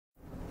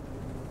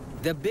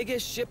The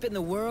biggest ship in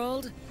the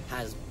world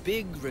has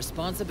big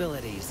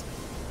responsibilities.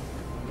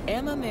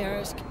 Emma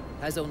Maersk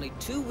has only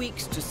 2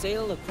 weeks to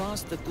sail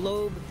across the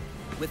globe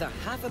with a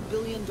 $500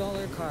 million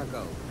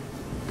cargo.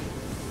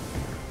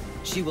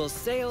 She will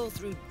sail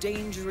through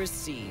dangerous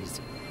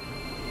seas.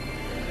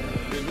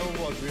 We know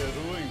what we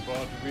are doing,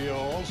 but we are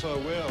also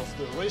aware of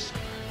the risk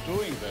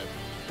doing that.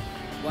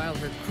 While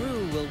her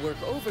crew will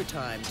work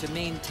overtime to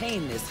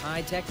maintain this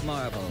high-tech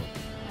marvel.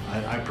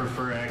 I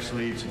prefer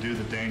actually to do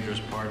the dangerous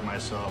part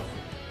myself.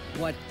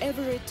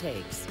 Whatever it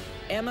takes,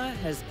 Emma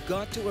has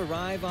got to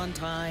arrive on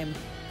time,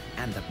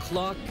 and the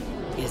clock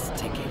is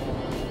ticking.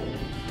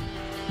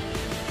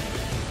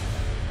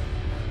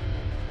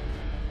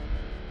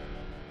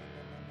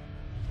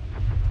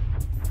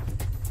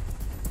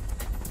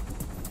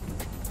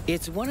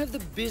 It's one of the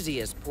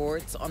busiest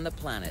ports on the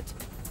planet,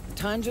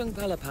 Tanjung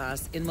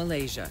Pelepas in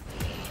Malaysia.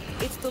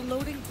 It's the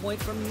loading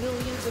point for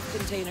millions of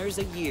containers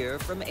a year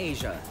from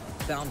Asia,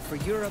 bound for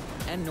Europe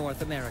and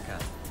North America.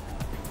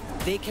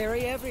 They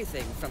carry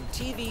everything from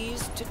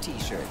TVs to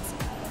t-shirts,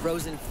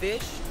 frozen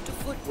fish to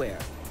footwear,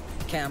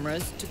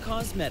 cameras to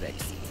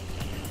cosmetics.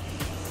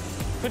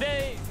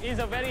 Today is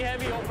a very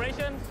heavy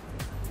operation.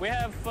 We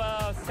have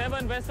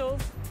 7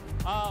 vessels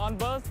on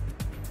berth,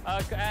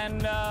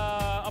 and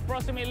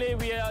approximately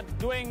we are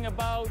doing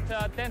about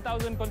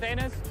 10,000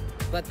 containers.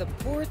 But the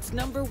port's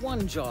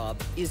 #1 job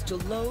is to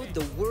load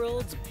the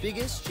world's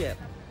biggest ship,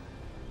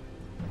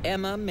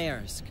 Emma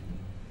Maersk.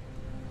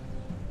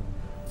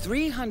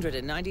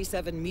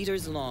 397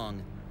 meters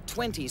long,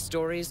 20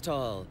 stories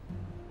tall.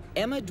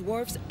 Emma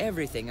dwarfs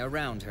everything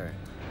around her.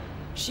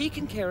 She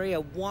can carry a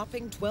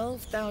whopping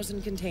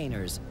 12,000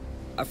 containers.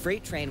 A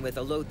freight train with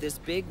a load this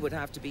big would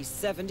have to be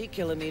 70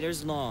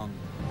 kilometers long.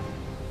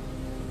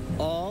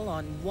 All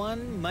on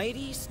one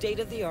mighty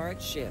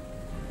state-of-the-art ship.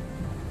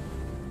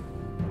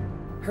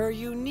 Her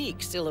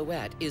unique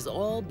silhouette is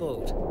all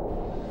boat.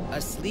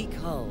 A sleek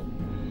hull,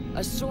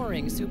 a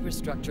soaring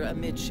superstructure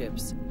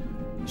amidships.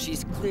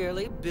 She's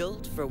clearly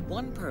built for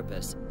one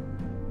purpose,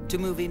 to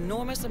move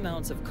enormous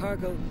amounts of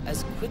cargo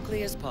as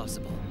quickly as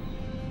possible.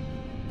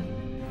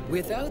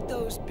 Without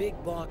those big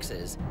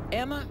boxes,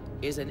 Emma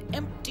is an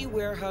empty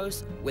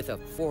warehouse with a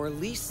for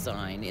lease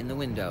sign in the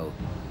window.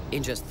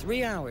 In just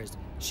 3 hours,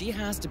 she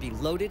has to be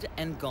loaded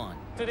and gone.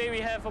 Today we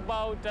have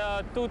about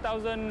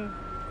 2,000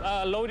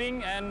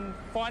 loading and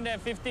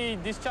 450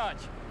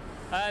 discharge.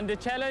 And the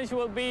challenge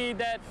will be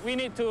that we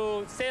need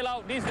to sail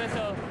out this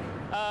vessel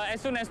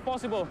as soon as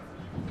possible.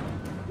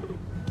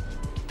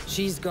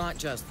 She's got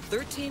just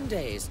 13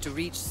 days to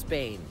reach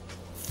Spain,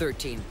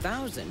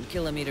 13,000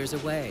 kilometers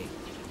away.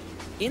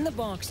 In the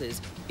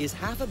boxes is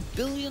 $500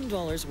 million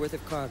worth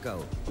of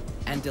cargo,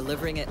 and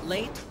delivering it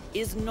late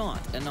is not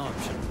an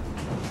option.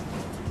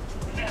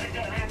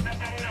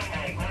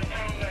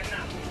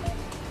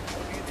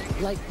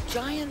 Like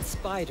giant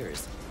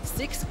spiders,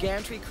 6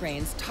 gantry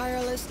cranes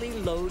tirelessly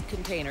load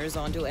containers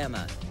onto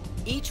Emma.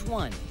 Each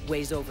one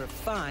weighs over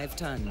 5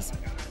 tons.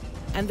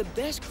 And the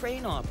best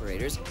crane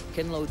operators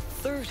can load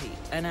 30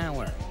 an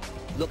hour,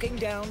 looking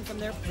down from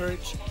their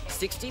perch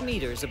 60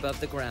 meters above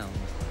the ground.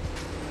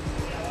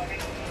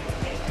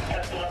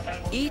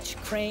 Each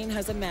crane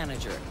has a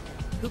manager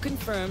who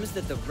confirms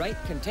that the right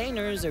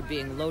containers are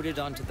being loaded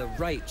onto the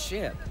right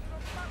ship.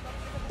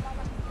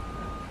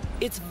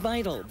 It's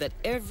vital that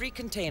every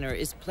container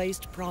is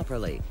placed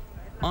properly.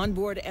 On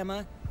board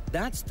Emma,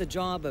 that's the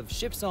job of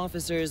ship's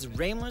officers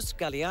Ramos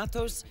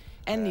Galeatos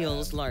and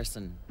Niels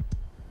Larsen.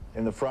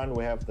 In the front,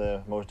 we have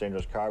the most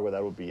dangerous cargo.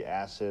 That would be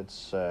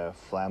acids,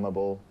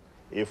 flammable.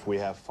 If we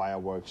have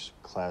fireworks,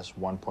 class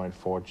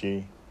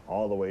 1.4G,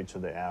 all the way to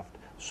the aft,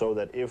 so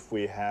that if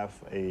we have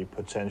a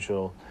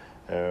potential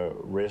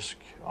risk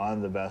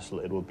on the vessel,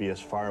 it will be as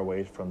far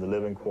away from the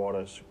living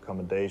quarters,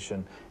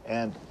 accommodation,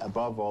 and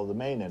above all, the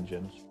main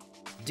engines.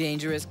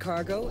 Dangerous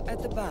cargo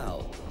at the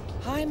bow.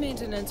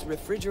 High-maintenance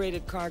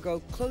refrigerated cargo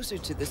closer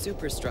to the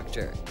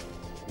superstructure.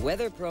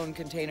 Weather-prone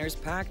containers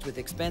packed with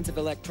expensive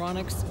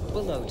electronics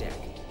below deck.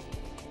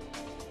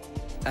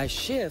 A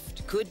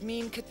shift could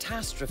mean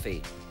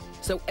catastrophe,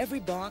 so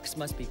every box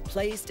must be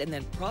placed and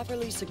then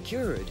properly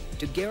secured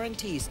to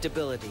guarantee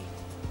stability,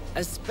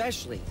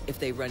 especially if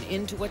they run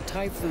into a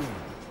typhoon.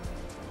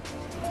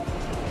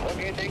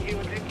 Okay, thank you.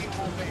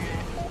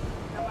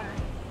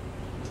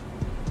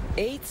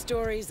 8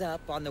 stories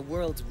up on the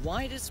world's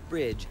widest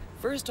bridge,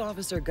 First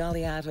Officer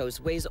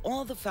Galeatos weighs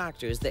all the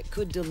factors that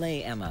could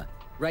delay Emma.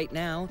 Right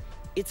now,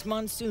 it's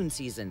monsoon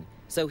season,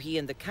 so he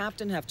and the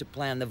captain have to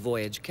plan the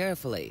voyage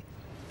carefully.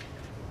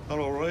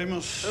 Hello,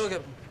 Ramos. Hello,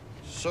 Captain.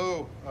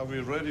 So, are we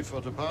ready for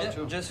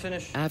departure? Yeah, just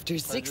finished. After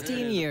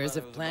 16 years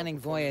of planning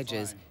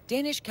voyages,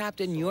 Danish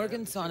Captain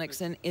Jørgen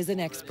Soniksen is an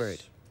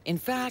expert. In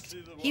fact,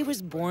 he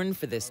was born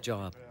for this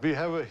job. We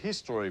have a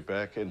history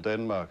back in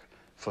Denmark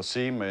for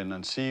seamen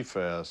and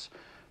seafarers,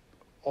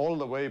 all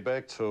the way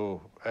back to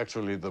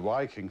actually the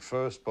Viking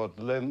first, but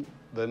then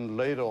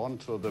later on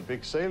to the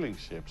big sailing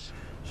ships.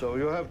 So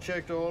you have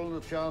checked all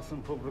the charts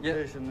and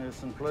publication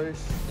is in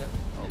place?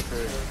 Yeah.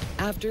 Okay.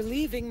 After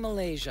leaving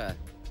Malaysia,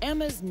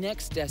 Emma's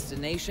next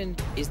destination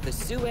is the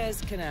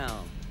Suez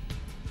Canal.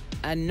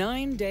 A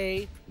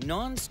 9-day,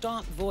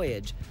 non-stop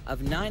voyage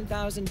of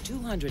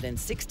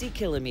 9,260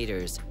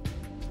 kilometers.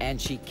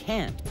 And she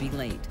can't be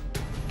late.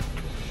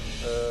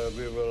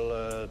 We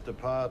will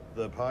depart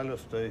the pilot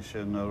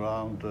station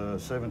around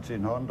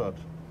 1700.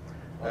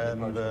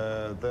 And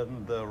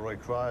then the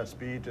required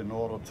speed in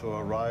order to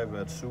arrive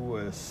at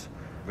Suez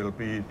will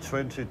be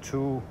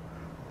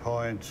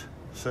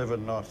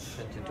 22.7 knots.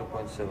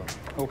 22.7.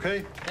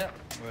 Okay? Yeah.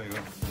 There you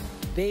go.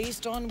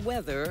 Based on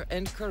weather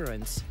and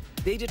currents,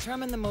 they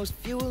determine the most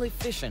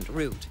fuel-efficient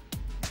route.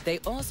 They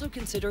also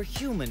consider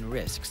human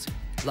risks,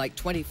 like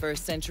 21st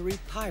century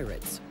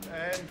pirates.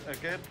 And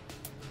again,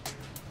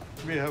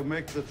 we have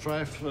made the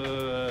track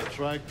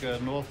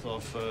north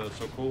of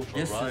Sokoto,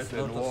 Yes, right, yes, in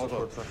north of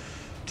water, Sokoto.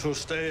 to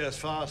stay as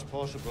far as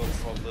possible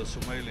from the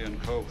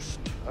Somalian coast.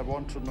 I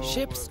want to know...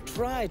 Ships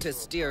try to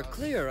steer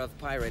clear of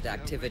pirate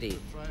activity,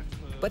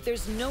 but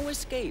there's no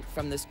escape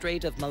from the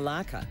Strait of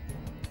Malacca,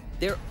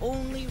 their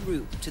only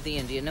route to the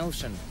Indian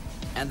Ocean,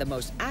 and the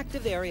most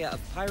active area of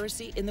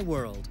piracy in the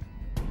world.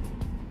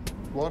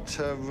 What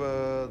have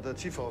the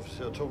chief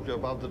officer told you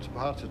about the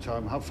departure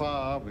time? How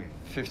far are we?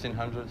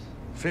 1500.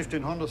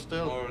 1500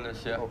 still? More or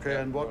less, yeah. Okay,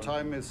 Yeah, and what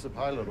time is the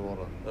pilot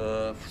order?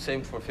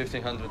 Same for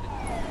 1500.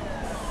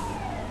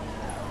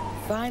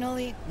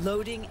 Finally,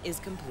 loading is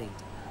complete,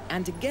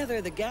 and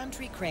together the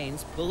gantry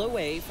cranes pull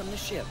away from the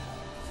ship.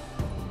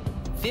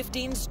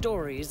 15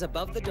 stories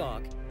above the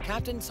dock,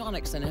 Captain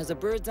Sonicson has a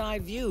bird's-eye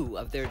view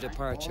of their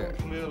departure.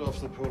 All cleared of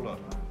the puller.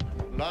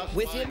 Last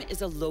With him night,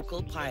 is a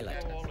local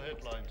pilot, all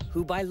headlines.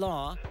 who by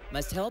law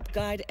must help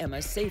guide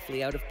Emma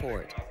safely out of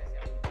port.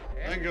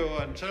 Thank you,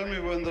 and tell me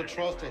when the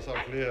thrusters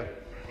are clear.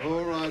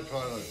 All right,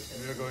 pilot,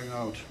 we are going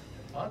out.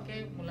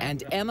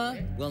 And Emma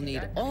will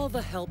need all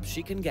the help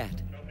she can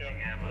get.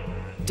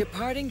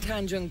 Departing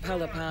Tanjung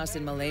Palapas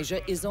in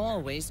Malaysia is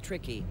always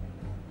tricky,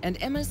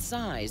 and Emma's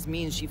size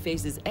means she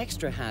faces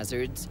extra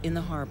hazards in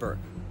the harbor.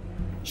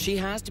 She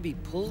has to be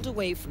pulled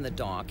away from the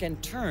dock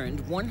and turned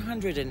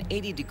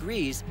 180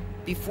 degrees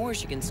before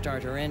she can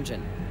start her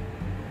engine.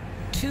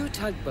 2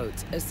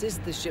 tugboats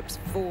assist the ship's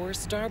 4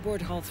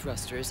 starboard hull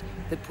thrusters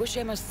that push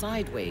Emma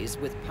sideways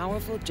with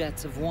powerful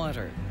jets of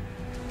water.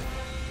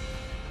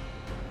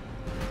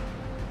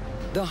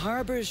 The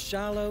harbor's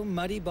shallow,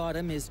 muddy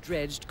bottom is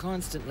dredged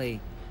constantly,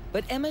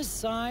 but Emma's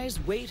size,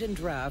 weight, and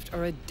draft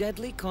are a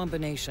deadly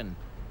combination.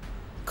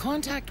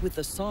 Contact with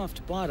the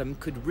soft bottom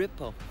could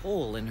rip a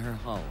hole in her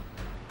hull.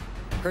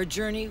 Her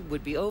journey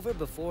would be over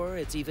before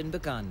it's even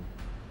begun.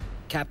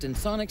 Captain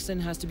Sonicson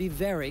has to be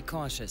very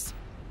cautious.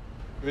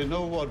 We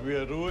know what we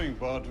are doing,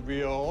 but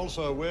we are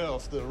also aware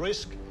of the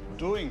risk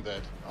doing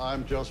that.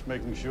 I'm just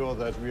making sure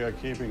that we are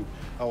keeping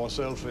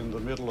ourselves in the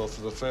middle of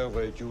the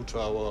fairway due to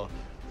our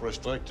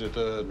restricted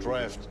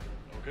draft.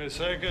 Okay,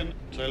 second,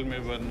 tell me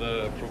when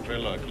the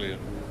propeller clear.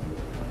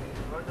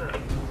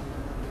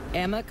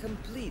 Emma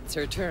completes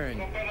her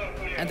turn,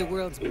 and the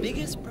world's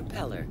biggest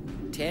propeller,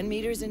 10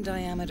 meters in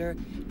diameter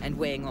and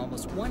weighing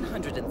almost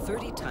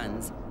 130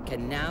 tons,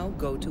 can now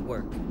go to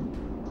work.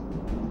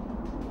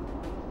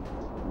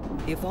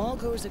 If all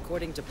goes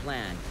according to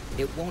plan,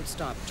 it won't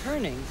stop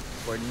turning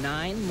for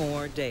 9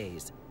 more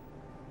days.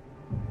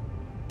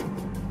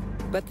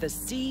 But the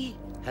sea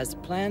has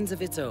plans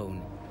of its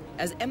own.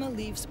 As Emma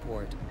leaves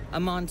port, a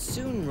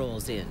monsoon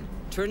rolls in,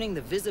 turning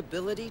the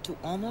visibility to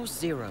almost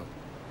zero.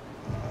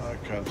 I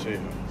can't see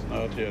her,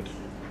 not yet.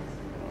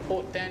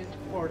 Port 10.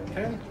 Port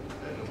 10.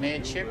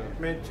 Midship.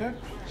 Midship.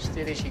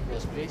 Steady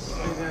signals, please.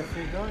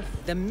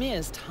 The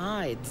mist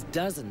hides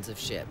dozens of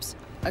ships.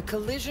 A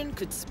collision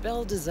could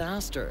spell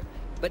disaster,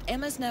 but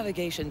Emma's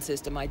navigation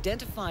system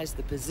identifies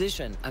the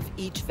position of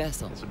each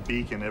vessel. It's a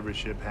beacon every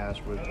ship has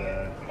with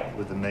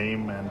the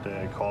name and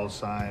call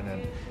sign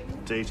and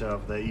data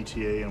of the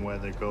ETA and where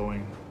they're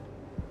going.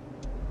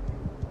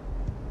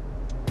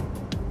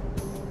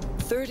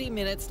 30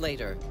 minutes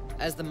later,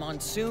 as the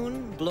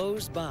monsoon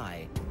blows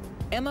by,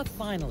 Emma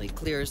finally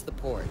clears the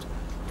port.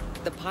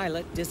 The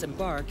pilot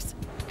disembarks,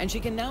 and she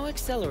can now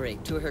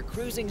accelerate to her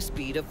cruising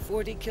speed of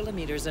 40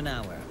 kilometers an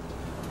hour.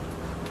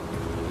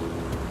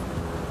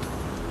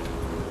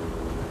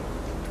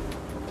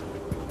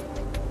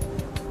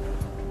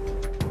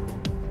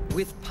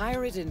 With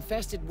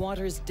pirate-infested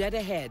waters dead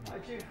ahead,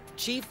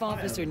 Chief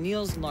Officer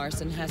Niels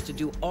Larsen has to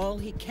do all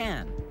he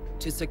can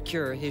to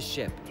secure his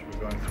ship.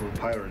 We're going through a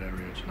pirate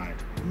area tonight.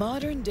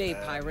 Modern-day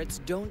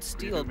pirates don't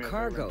steal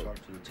cargo.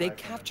 They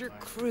capture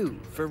crew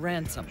for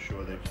ransom. I'm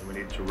sure that we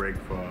need to rig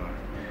for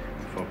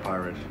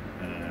pirate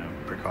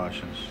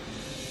precautions.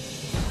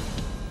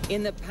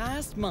 In the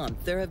past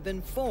month, there have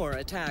been 4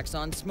 attacks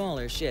on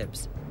smaller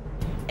ships.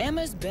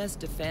 Emma's best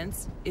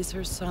defense is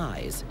her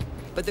size,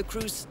 but the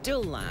crew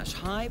still lash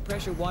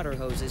high-pressure water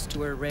hoses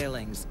to her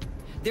railings.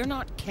 They're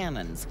not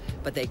cannons,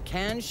 but they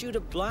can shoot a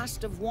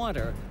blast of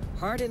water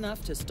hard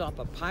enough to stop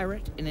a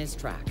pirate in his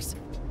tracks.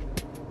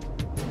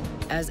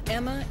 As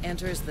Emma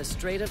enters the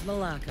Strait of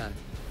Malacca,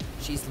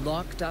 she's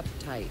locked up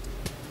tight,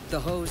 the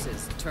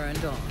hoses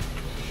turned on,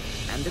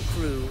 and the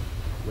crew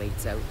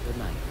waits out the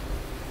night.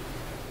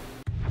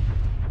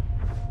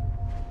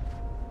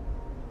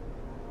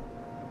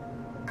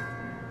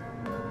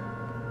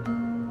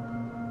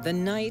 The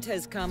night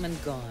has come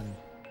and gone.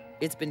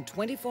 It's been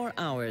 24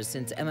 hours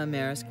since Emma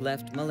Maersk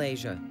left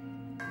Malaysia.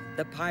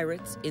 The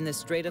pirates in the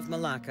Strait of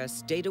Malacca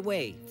stayed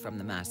away from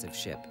the massive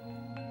ship.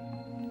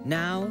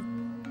 Now,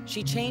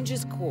 she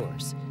changes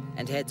course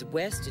and heads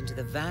west into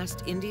the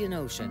vast Indian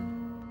Ocean.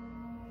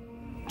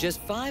 Just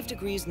 5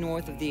 degrees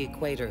north of the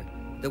equator,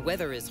 the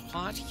weather is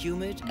hot,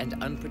 humid,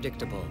 and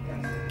unpredictable.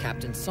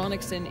 Captain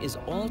Sonicson is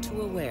all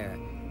too aware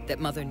that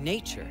Mother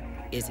Nature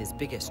is his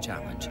biggest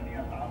challenge.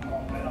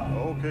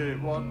 Okay,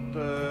 what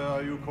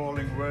are you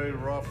calling very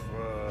rough?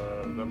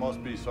 There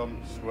must be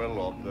some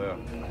swell up there.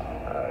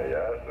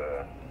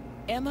 Yes.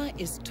 Emma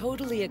is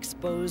totally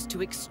exposed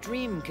to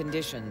extreme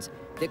conditions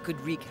that could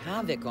wreak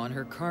havoc on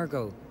her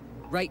cargo.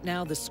 Right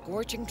now, the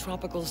scorching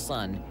tropical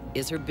sun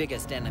is her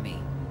biggest enemy.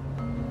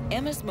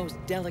 Emma's most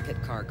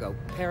delicate cargo,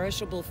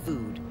 perishable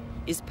food,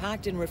 is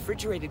packed in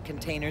refrigerated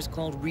containers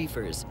called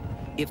reefers.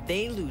 If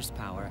they lose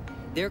power,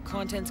 their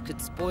contents could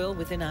spoil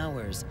within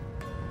hours.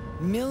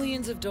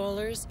 Millions of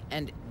dollars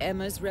and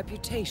Emma's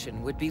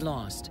reputation would be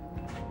lost.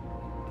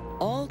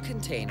 All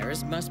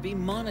containers must be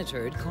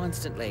monitored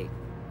constantly.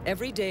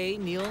 Every day,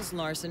 Niels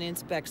Larsen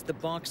inspects the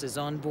boxes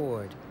on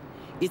board.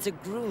 It's a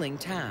grueling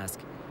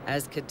task,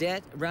 as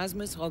Cadet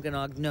Rasmus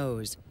Hogenog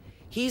knows.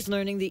 He's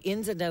learning the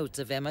ins and outs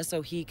of Emma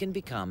so he can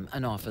become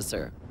an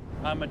officer.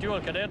 I'm a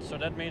dual cadet, so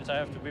that means I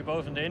have to be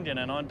both in the Indian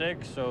and on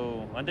deck.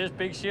 So on this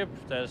big ship,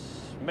 there's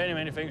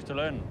many things to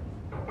learn.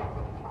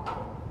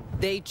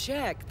 They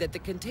check that the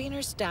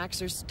container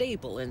stacks are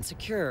stable and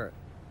secure,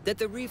 that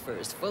the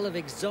reefers full of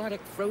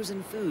exotic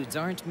frozen foods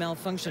aren't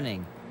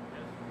malfunctioning,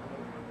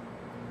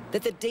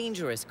 that the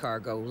dangerous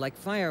cargo, like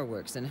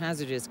fireworks and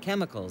hazardous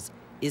chemicals,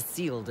 is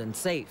sealed and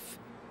safe.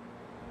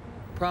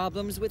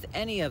 Problems with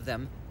any of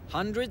them,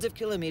 hundreds of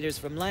kilometers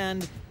from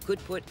land,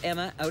 could put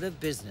Emma out of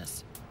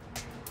business.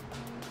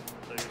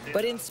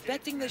 But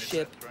inspecting the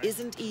ship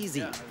isn't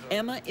easy.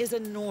 Emma is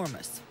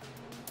enormous.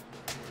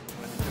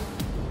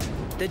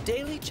 The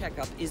daily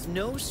checkup is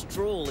no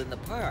stroll in the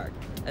park,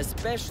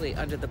 especially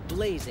under the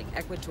blazing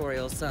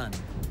equatorial sun.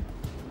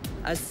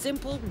 A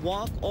simple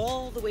walk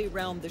all the way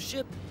around the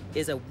ship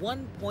is a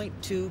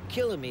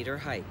 1.2-kilometer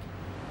hike.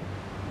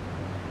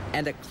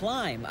 And a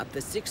climb up the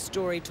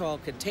 6-story tall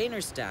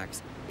container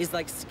stacks is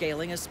like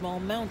scaling a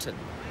small mountain.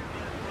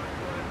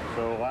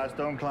 So Lars,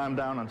 don't climb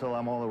down until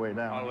I'm all the way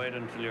down. I'll wait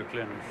until you're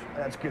clear.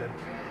 That's good.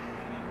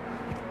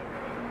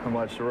 And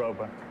watch the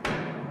rope.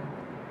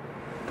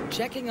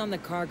 Checking on the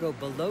cargo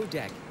below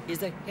deck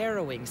is a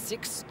harrowing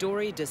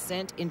 6-story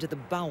descent into the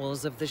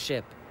bowels of the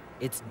ship.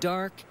 It's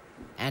dark,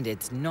 and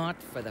it's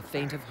not for the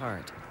faint of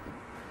heart.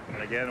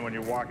 And again, when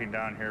you're walking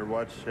down here,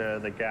 watch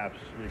the gaps.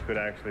 You could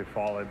actually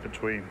fall in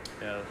between.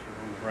 Yeah,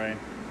 that's right.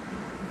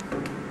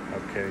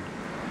 Okay.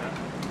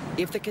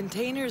 If the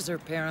containers are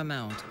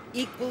paramount,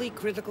 equally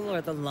critical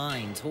are the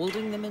lines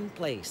holding them in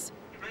place.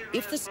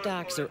 If the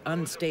stacks are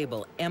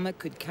unstable, Emma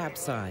could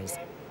capsize.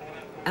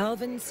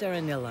 Alvin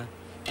Serenilla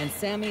and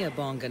Sammy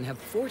Abongan have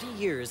 40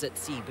 years at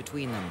sea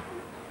between them.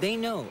 They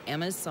know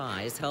Emma's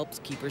size helps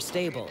keep her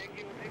stable,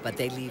 but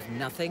they leave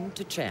nothing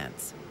to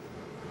chance.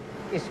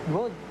 It's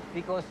good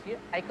because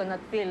I cannot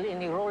feel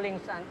any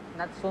rollings and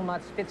not so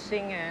much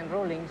pitching and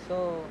rolling,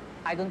 so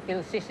I don't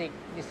feel seasick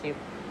this ship.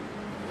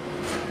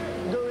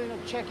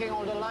 Checking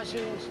all the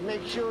lashings,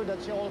 make sure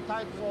that's all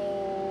tight,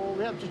 so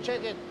we have to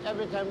check it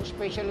every time,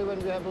 especially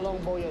when we have a long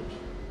voyage.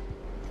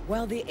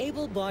 While the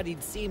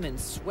able-bodied seamen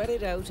sweat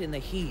it out in the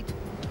heat,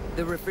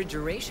 the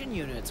refrigeration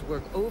units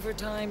work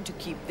overtime to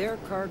keep their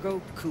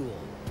cargo cool.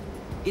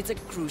 It's a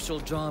crucial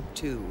job,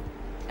 too,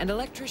 and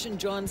electrician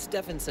John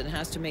Stephenson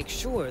has to make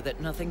sure that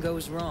nothing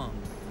goes wrong.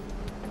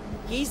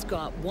 He's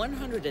got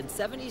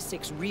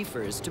 176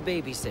 reefers to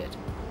babysit.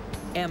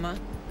 Emma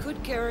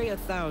could carry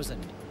 1,000.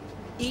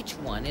 Each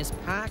one is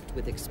packed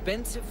with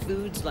expensive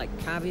foods like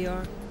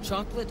caviar,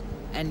 chocolate,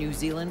 and New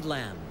Zealand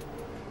lamb.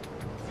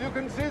 You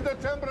can see the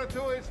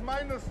temperature is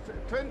minus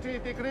 20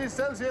 degrees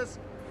Celsius.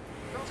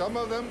 Some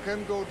of them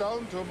can go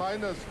down to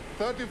minus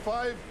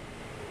 35,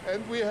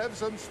 and we have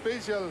some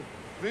special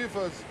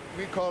reefers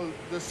we call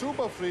the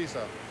super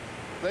freezer.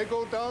 They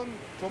go down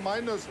to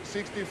minus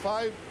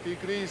 65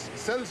 degrees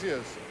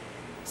Celsius.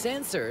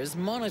 Sensors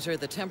monitor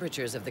the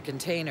temperatures of the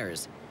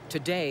containers.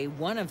 Today,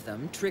 one of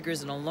them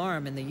triggers an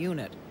alarm in the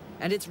unit,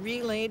 and it's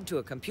relayed to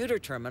a computer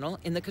terminal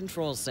in the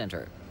control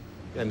center.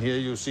 And here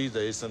you see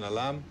there is an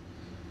alarm.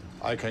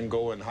 I can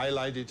go and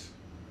highlight it.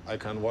 I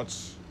can watch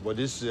what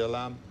is the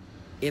alarm.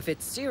 If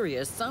it's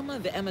serious, some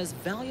of Emma's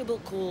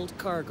valuable cold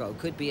cargo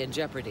could be in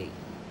jeopardy.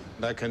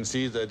 I can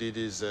see that it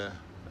is a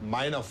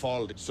minor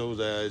fault, so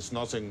there is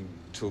nothing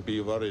to be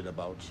worried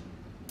about.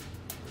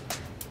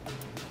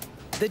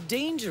 The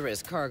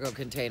dangerous cargo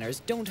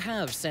containers don't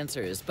have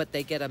sensors, but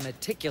they get a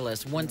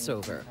meticulous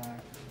once-over.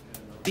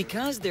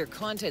 Because their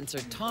contents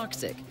are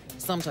toxic,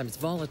 sometimes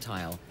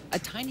volatile, a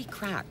tiny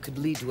crack could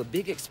lead to a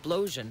big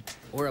explosion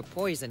or a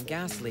poison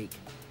gas leak.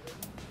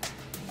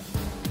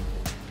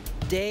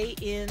 Day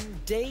in,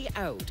 day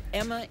out,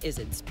 Emma is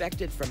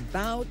inspected from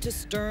bow to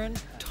stern,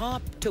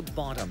 top to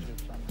bottom.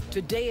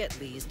 Today, at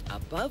least,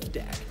 above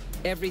deck,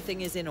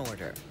 Everything is in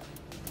order.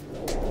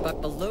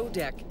 But below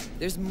deck,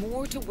 there's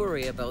more to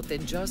worry about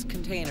than just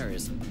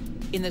containers.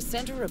 In the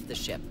center of the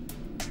ship,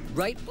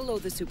 right below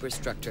the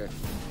superstructure,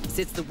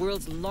 sits the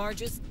world's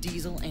largest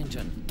diesel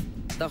engine,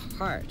 the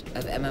heart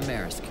of Emma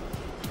Maersk.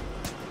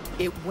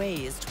 It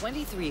weighs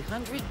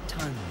 2,300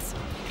 tons.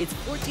 Its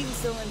 14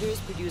 cylinders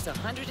produce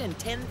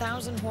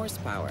 110,000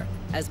 horsepower,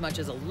 as much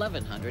as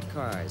 1,100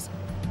 cars.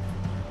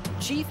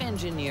 Chief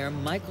Engineer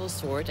Michael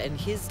Swart and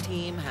his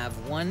team have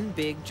one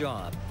big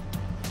job: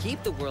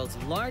 keep the world's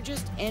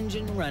largest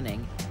engine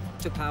running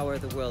to power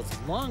the world's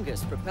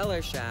longest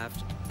propeller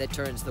shaft that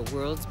turns the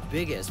world's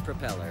biggest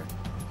propeller.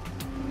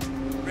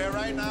 We're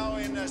right now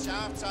in the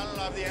shaft tunnel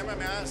of the Emma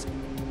Maersk.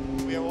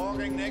 We are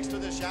walking next to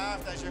the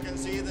shaft. As you can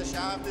see, the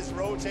shaft is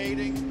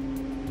rotating.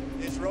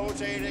 It's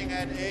rotating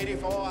at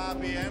 84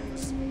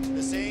 RPMs,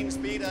 the same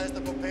speed as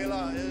the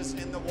propeller is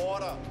in the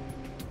water.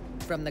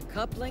 From the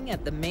coupling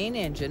at the main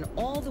engine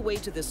all the way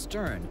to the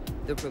stern,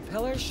 the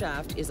propeller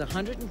shaft is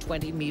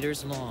 120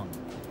 meters long.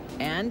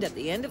 And at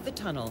the end of the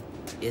tunnel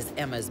is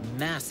Emma's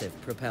massive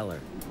propeller.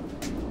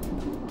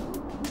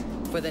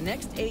 For the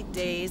next 8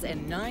 days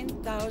and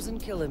 9,000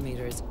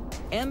 kilometers,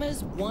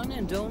 Emma's one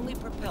and only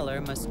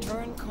propeller must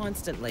turn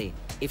constantly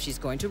if she's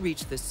going to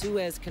reach the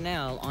Suez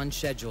Canal on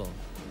schedule.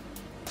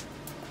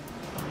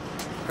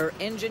 Her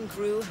engine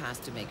crew has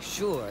to make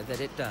sure that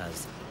it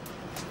does.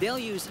 They'll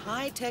use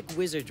high-tech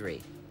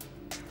wizardry.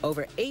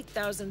 Over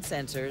 8,000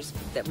 sensors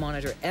that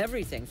monitor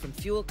everything from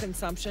fuel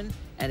consumption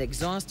and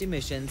exhaust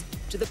emissions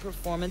to the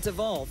performance of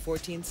all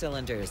 14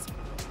 cylinders.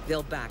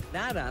 They'll back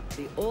that up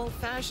the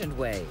old-fashioned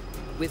way,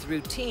 with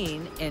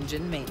routine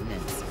engine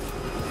maintenance.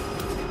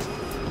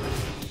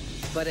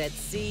 But at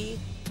sea,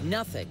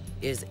 nothing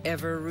is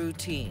ever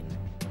routine.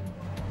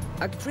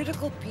 A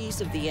critical piece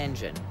of the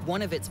engine,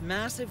 one of its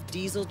massive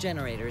diesel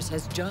generators,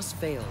 has just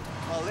failed.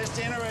 Well, this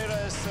generator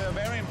is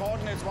very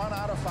important. It's 1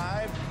 out of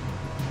 5.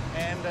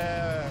 And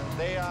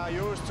they are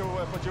used to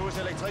produce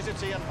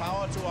electricity and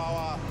power to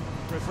our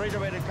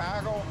refrigerated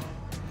cargo.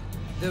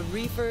 The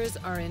reefers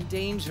are in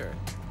danger.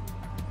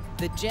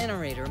 The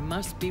generator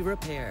must be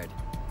repaired,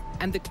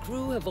 and the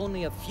crew have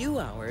only a few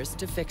hours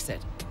to fix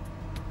it.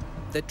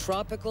 The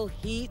tropical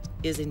heat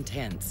is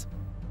intense.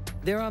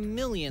 There are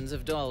millions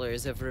of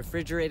dollars of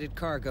refrigerated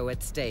cargo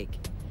at stake,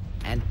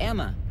 and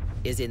Emma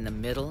is in the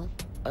middle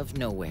of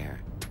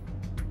nowhere.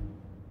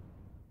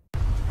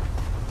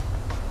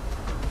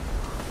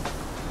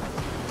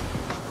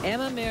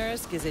 Emma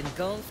Maersk is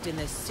engulfed in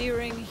the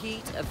searing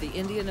heat of the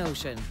Indian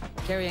Ocean,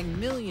 carrying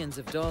millions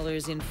of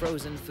dollars in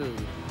frozen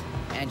food,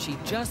 and she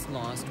just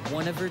lost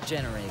one of her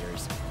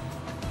generators.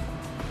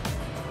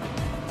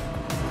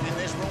 In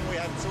this room we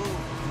have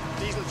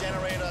 2 diesel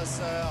generators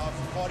of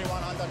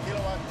 4,100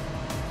 kilowatt,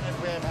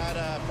 and we have had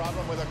a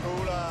problem with a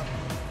cooler.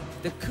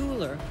 The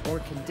cooler, or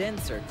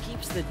condenser,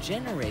 keeps the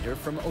generator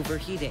from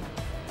overheating.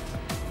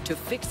 To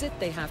fix it,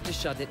 they have to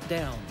shut it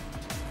down.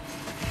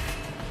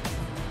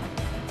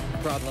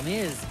 Problem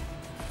is,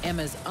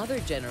 Emma's other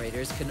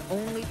generators can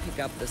only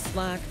pick up the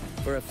slack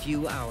for a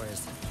few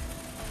hours.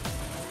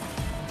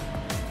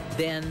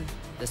 Then,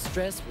 the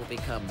stress will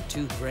become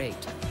too great.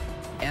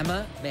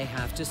 Emma may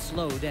have to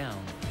slow down,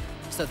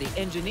 so the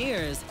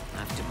engineers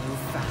have to move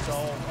fast.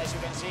 So, as you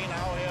can see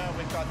now here,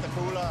 we've got the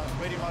cooler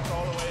pretty much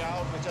all the way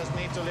out. We just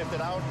need to lift it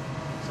out.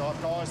 So,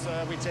 of course,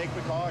 we take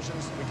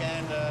precautions. We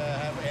can't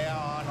have air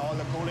on, all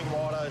the cooling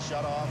water is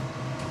shut off.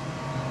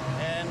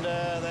 And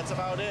that's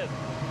about it.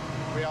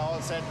 We are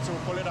all set to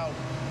pull it out.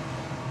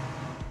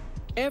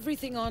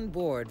 Everything on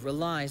board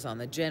relies on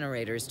the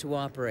generators to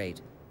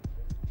operate.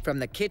 From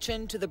the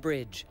kitchen to the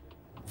bridge,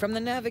 from the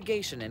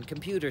navigation and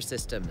computer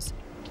systems,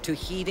 to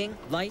heating,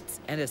 lights,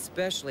 and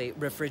especially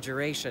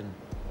refrigeration.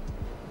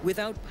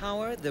 Without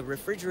power, the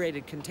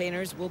refrigerated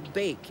containers will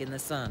bake in the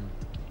sun,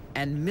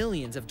 and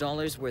millions of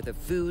dollars worth of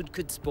food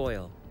could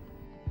spoil.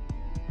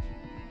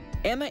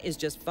 Emma is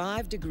just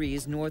 5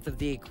 degrees north of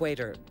the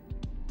equator,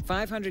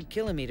 500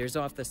 kilometers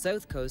off the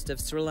south coast of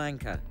Sri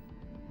Lanka.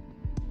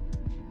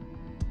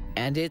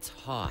 And it's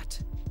hot,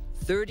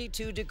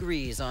 32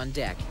 degrees on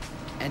deck,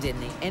 and in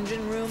the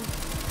engine room,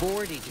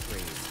 40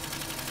 degrees.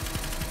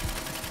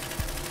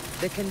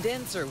 The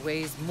condenser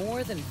weighs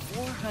more than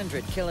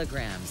 400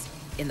 kilograms.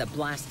 In the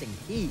blasting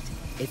heat,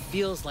 it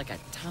feels like a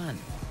ton.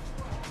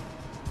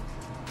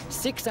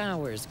 6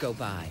 hours go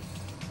by.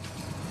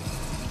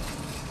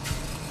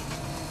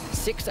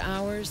 6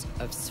 hours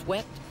of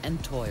sweat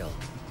and toil.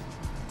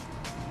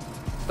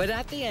 But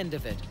at the end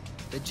of it,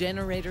 the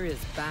generator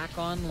is back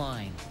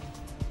online.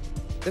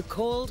 The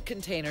cold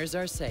containers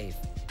are safe,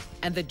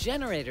 and the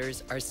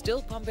generators are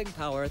still pumping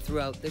power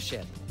throughout the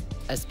ship,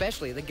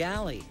 especially the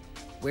galley,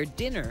 where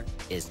dinner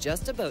is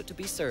just about to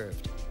be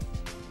served.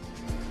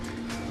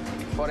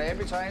 For the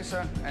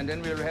appetizer, and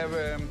then we'll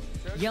have...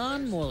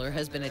 Jan Muller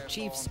has been a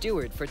chief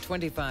steward for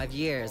 25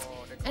 years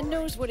and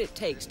knows what it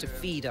takes to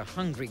feed a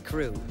hungry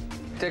crew.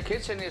 The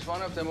kitchen is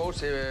one of the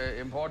most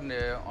important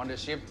on the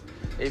ship.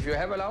 If you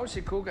have a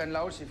lousy cook and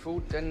lousy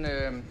food,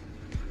 then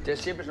The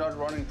ship is not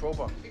running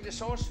proper.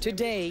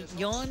 Today,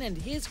 Jan and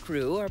his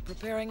crew are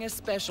preparing a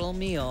special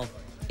meal.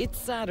 It's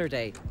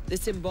Saturday, the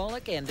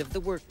symbolic end of the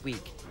work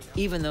week,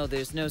 even though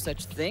there's no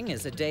such thing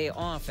as a day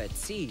off at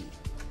sea.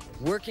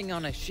 Working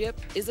on a ship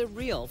is a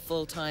real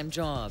full-time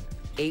job.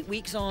 8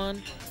 weeks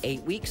on,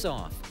 8 weeks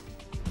off.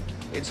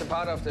 It's a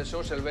part of the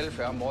social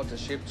welfare aboard the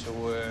ship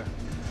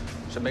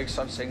to make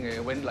such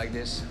thing win like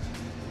this.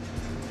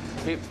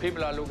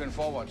 People are looking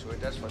forward to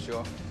it, that's for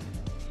sure.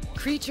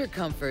 Creature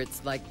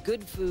comforts like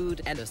good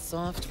food and a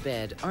soft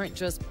bed aren't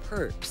just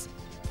perks.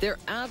 They're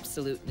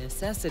absolute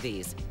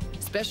necessities.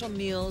 Special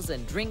meals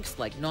and drinks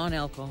like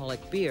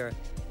non-alcoholic beer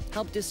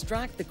help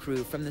distract the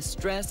crew from the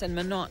stress and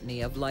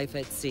monotony of life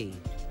at sea.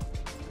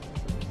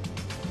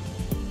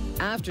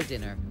 After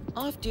dinner,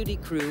 off-duty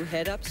crew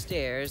head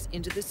upstairs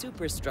into the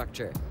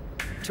superstructure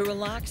to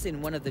relax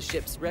in one of the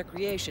ship's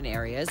recreation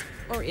areas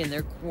or in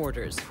their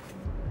quarters.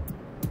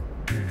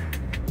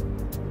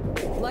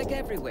 Like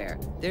everywhere,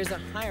 there's a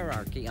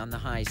hierarchy on the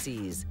high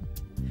seas.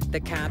 The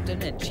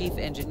captain and chief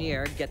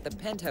engineer get the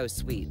penthouse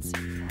suites.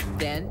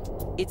 Then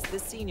it's the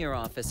senior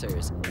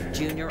officers,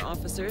 junior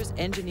officers,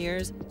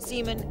 engineers,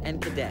 seamen,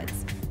 and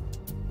cadets.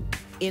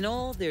 In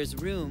all, there's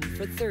room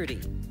for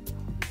 30.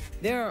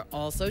 There are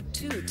also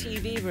 2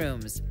 TV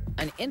rooms,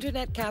 an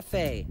internet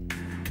cafe,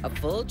 a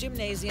full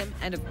gymnasium,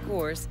 and of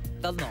course,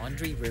 the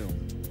laundry room.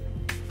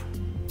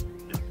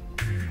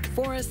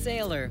 For a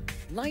sailor,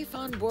 life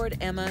on board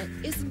Emma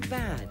isn't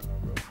bad.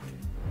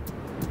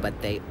 But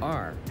they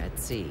are at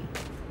sea.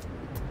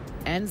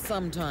 And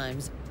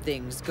sometimes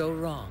things go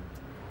wrong.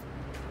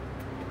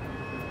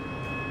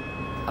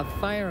 A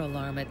fire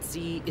alarm at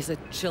sea is a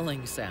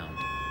chilling sound.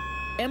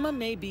 Emma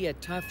may be a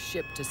tough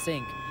ship to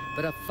sink,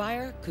 but a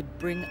fire could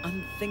bring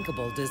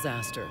unthinkable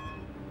disaster.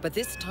 But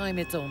this time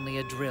it's only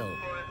a drill.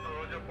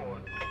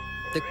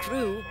 The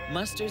crew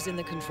musters in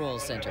the control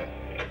center.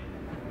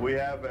 We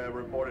have a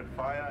reported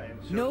fire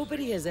in...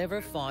 Nobody has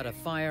ever fought a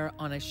fire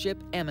on a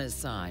ship Emma's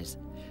size,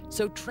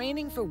 so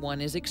training for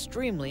one is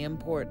extremely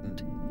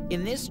important.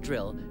 In this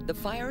drill, the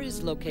fire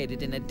is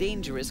located in a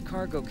dangerous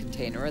cargo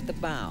container at the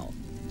bow.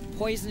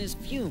 Poisonous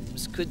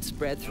fumes could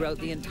spread throughout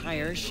the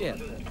entire ship.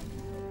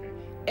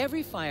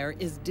 Every fire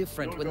is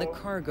different when the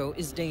cargo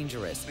is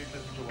dangerous.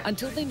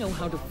 Until they know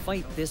how to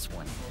fight this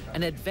one,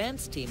 an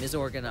advanced team is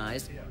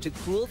organized to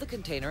cool the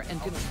container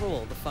and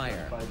control the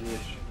fire.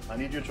 I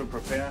need you to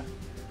prepare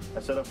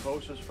a set of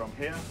hoses from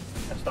here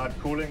and start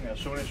cooling as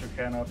soon as you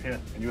can up here.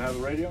 And you have a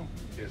radio?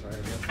 Yes, I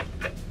have,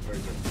 yeah. Very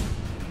good.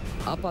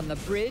 Up on the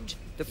bridge,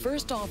 the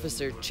first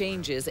officer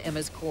changes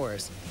Emma's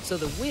course, so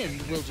the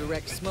wind will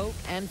direct smoke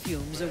and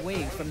fumes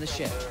away from the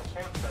ship.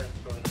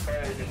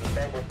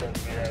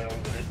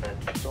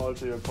 It's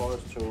also your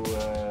course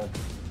to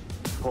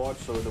port,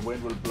 so the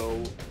wind will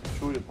blow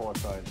through the port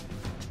side.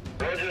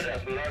 Roger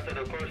that. We'll alter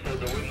the course so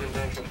the wind will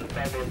blow from the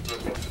starboard to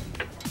the port.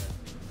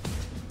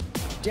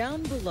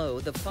 Down below,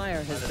 the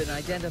fire has been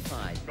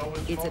identified.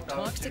 It's a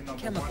toxic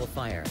chemical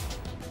fire.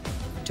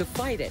 To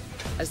fight it,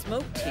 a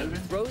smoke team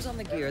throws on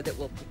the gear that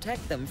will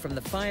protect them from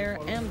the fire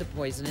and the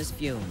poisonous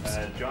fumes.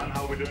 John,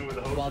 how are we doing with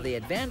the hoses? While the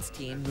advanced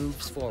team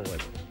moves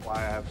forward. I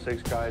have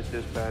 6 guys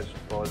dispatched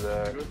for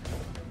the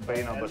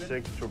bay number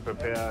 6 to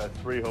prepare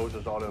 3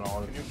 hoses all in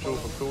all. 2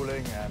 for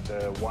cooling and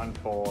 1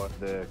 for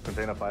the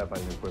container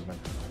firefighting equipment.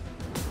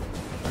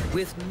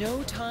 With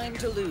no time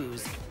to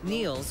lose,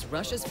 Niels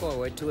rushes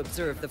forward to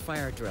observe the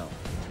fire drill.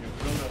 You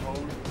drill the hose,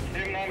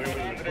 we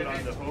will put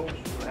on the hose,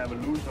 we'll have a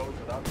loose hose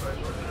without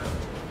pressure.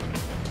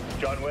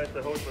 John, where's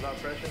the hose without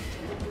pressure?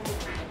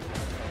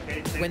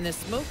 When the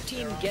smoke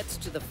team gets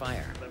to the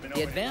fire,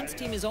 the advanced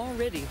team is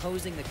already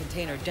hosing the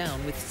container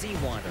down with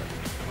seawater.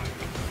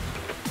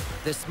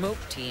 The smoke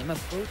team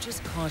approaches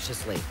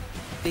cautiously.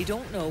 They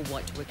don't know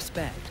what to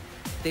expect.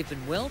 They've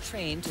been well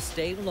trained to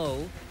stay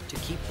low, to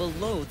keep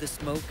below the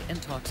smoke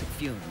and toxic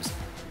fumes.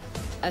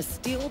 A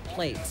steel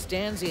plate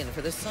stands in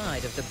for the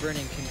side of the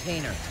burning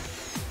container.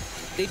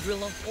 They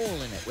drill a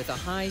hole in it with a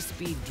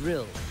high-speed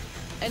drill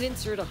and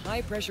insert a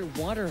high-pressure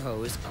water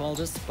hose called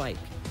a spike.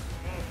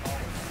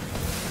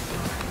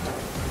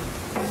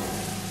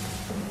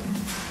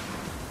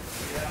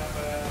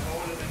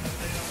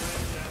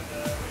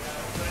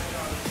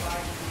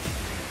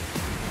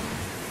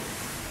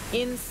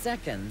 In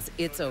seconds,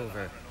 it's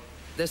over.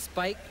 The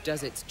spike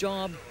does its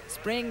job,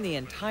 spraying the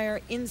entire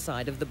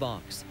inside of the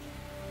box.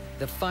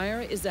 The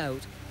fire is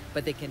out,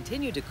 but they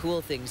continue to cool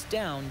things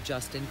down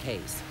just in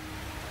case.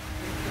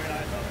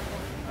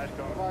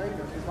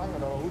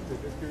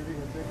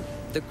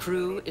 The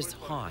crew is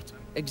hot,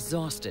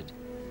 exhausted.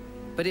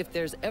 But if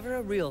there's ever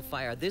a real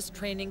fire, this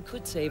training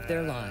could save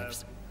their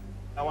lives.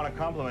 I want to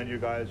compliment you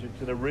guys. You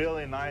did a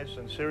really nice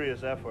and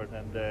serious effort,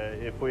 and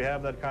if we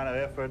have that kind of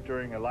effort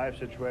during a live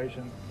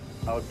situation,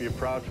 I would be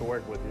proud to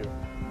work with you.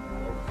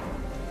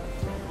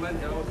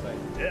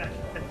 Yeah.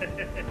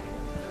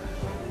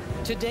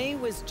 Today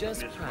was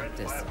just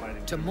practice.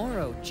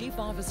 Tomorrow, Chief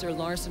Officer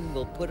Larson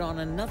will put on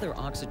another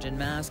oxygen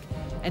mask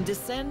and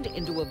descend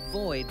into a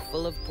void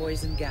full of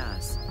poison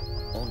gas.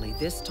 Only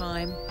this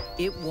time,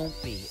 it won't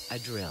be a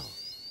drill.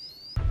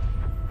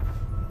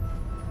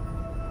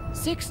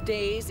 6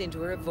 days into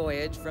her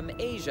voyage from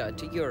Asia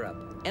to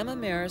Europe, Emma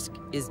Maersk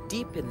is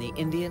deep in the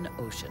Indian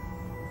Ocean.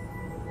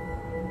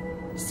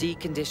 Sea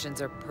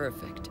conditions are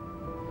perfect,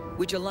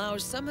 which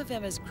allows some of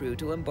Emma's crew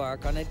to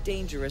embark on a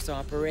dangerous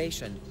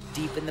operation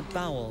deep in the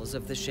bowels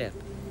of the ship.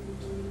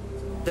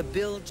 The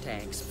bilge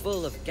tanks,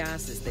 full of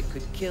gases that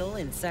could kill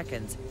in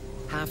seconds,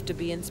 have to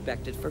be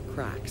inspected for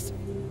cracks.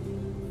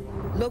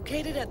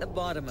 Located at the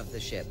bottom of the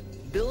ship,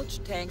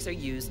 bilge tanks are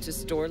used to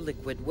store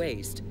liquid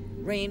waste,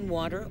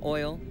 rainwater,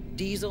 oil,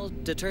 diesel,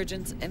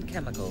 detergents, and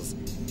chemicals.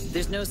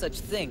 There's no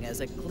such thing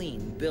as a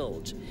clean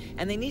bilge,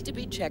 and they need to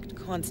be checked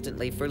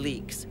constantly for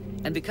leaks.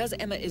 And because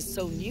Emma is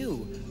so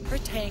new, her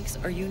tanks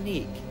are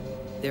unique.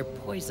 They're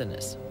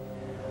poisonous.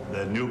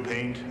 The new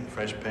paint,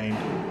 fresh paint,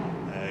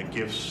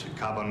 gives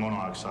carbon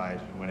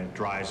monoxide when it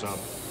dries up.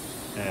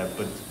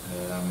 But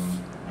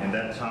in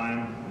that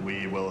time,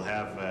 we will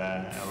have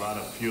a lot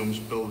of fumes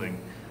building,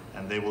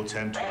 and they will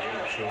tend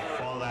to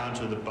fall down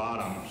to the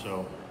bottom.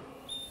 So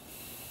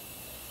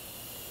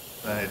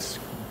it's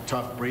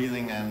tough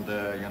breathing, and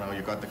you know,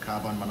 you got the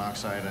carbon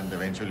monoxide, and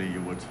eventually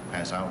you would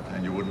pass out,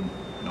 and you wouldn't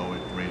know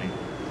it really.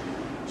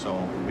 So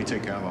we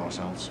take care of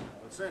ourselves.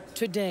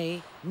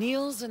 Today,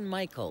 Niels and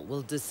Michael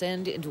will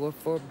descend into a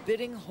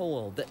forbidding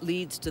hole that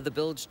leads to the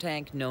bilge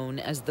tank known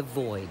as the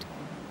Void.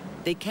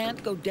 They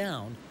can't go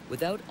down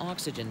without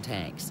oxygen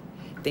tanks.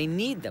 They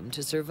need them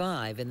to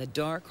survive in the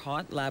dark,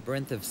 hot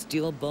labyrinth of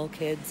steel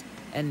bulkheads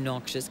and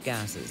noxious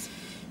gases.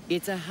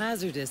 It's a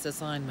hazardous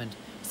assignment,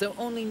 so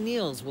only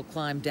Niels will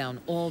climb down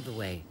all the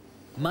way.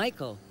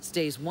 Michael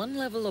stays one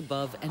level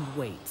above and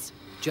waits,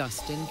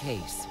 just in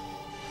case.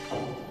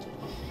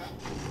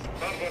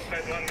 Starboard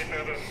side 1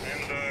 meter,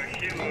 and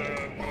heel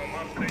from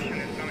our station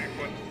is coming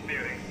for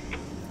steering.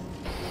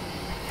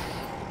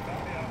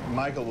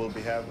 Michael will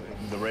have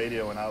the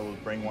radio, and I will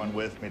bring one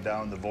with me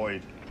down the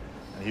Void.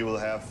 And he will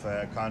have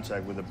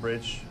contact with the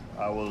bridge.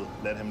 I will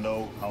let him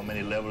know how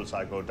many levels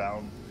I go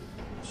down,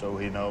 so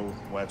he knows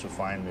where to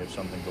find me if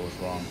something goes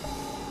wrong.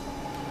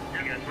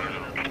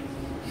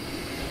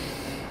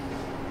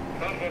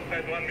 Starboard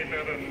side 1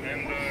 meter,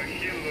 and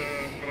heel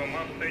from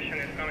our station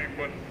is coming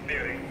for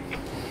steering.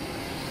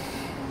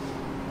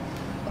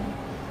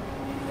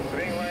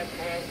 Green light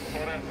for us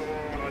to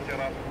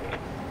roger up.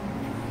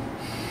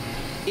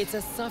 It's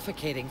a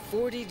suffocating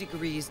 40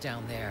 degrees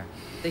down there.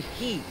 The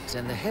heat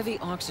and the heavy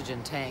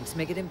oxygen tanks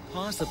make it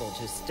impossible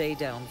to stay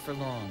down for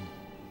long.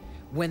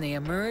 When they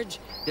emerge,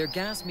 their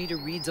gas meter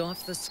reads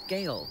off the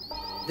scale.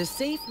 The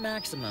safe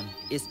maximum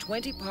is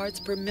 20 parts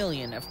per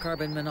million of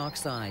carbon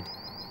monoxide.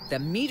 The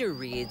meter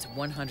reads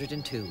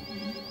 102.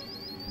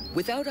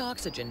 Without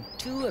oxygen,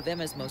 2 of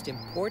Emma's most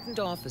important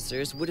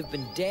officers would have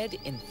been dead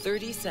in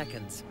 30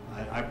 seconds.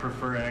 I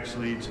prefer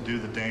actually to do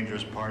the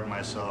dangerous part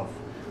myself.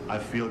 I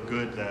feel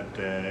good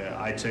that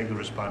I take the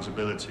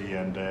responsibility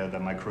and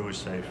that my crew is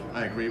safe.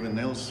 I agree with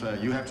Niels.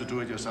 You have to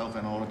do it yourself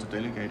in order to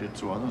delegate it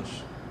to others.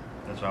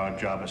 That's our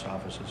job as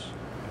officers.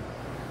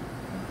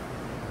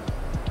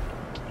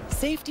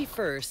 Safety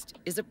first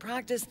is a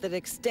practice that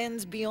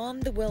extends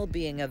beyond the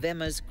well-being of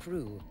Emma's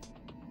crew.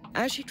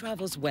 As she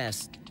travels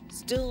west,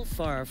 still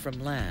far from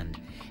land,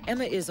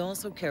 Emma is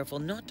also careful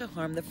not to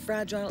harm the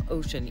fragile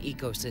ocean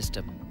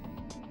ecosystem.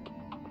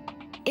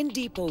 In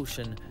deep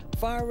ocean,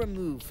 far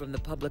removed from the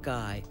public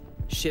eye,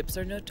 ships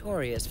are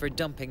notorious for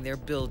dumping their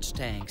bilge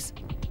tanks.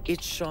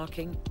 It's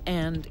shocking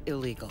and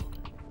illegal.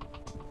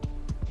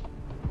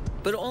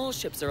 But all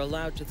ships are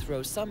allowed to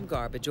throw some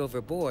garbage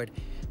overboard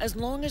as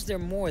long as they're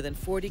more than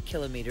 40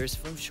 kilometers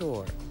from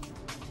shore.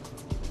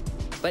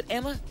 But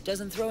Emma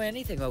doesn't throw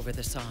anything over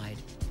the side.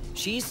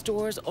 She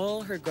stores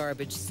all her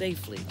garbage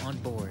safely on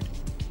board.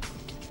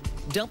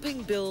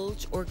 Dumping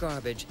bilge or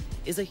garbage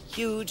is a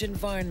huge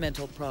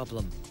environmental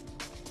problem.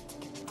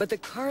 But the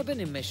carbon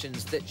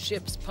emissions that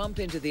ships pump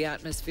into the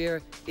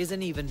atmosphere is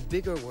an even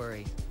bigger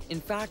worry. In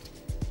fact,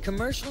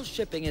 commercial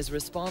shipping is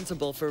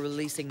responsible for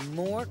releasing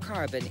more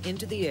carbon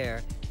into the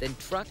air than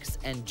trucks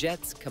and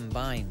jets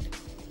combined.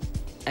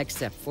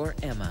 Except for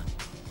Emma.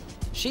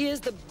 She is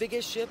the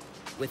biggest ship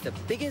with the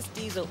biggest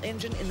diesel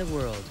engine in the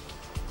world.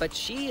 But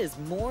she is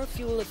more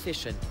fuel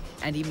efficient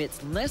and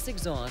emits less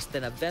exhaust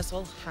than a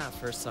vessel half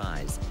her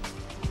size.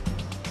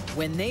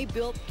 When they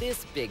built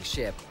this big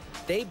ship,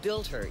 they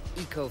built her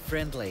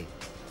eco-friendly.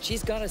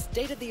 She's got a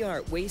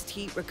state-of-the-art waste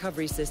heat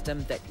recovery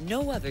system that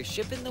no other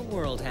ship in the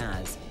world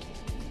has.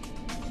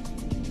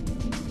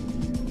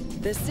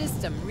 The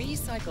system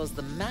recycles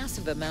the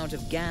massive amount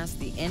of gas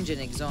the engine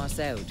exhausts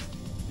out,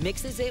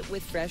 mixes it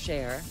with fresh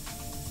air,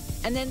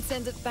 and then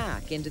sends it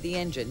back into the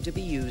engine to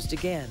be used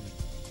again.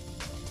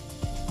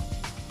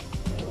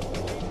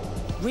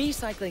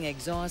 Recycling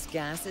exhaust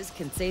gases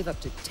can save up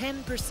to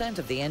 10%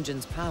 of the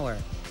engine's power.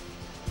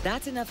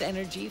 That's enough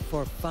energy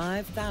for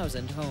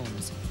 5,000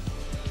 homes.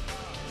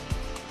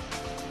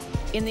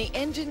 In the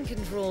engine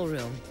control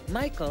room,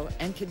 Michael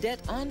and Cadet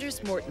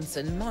Anders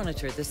Mortensen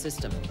monitor the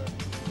system.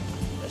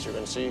 As you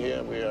can see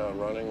here, we are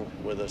running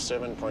with a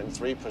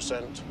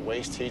 7.3%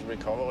 waste heat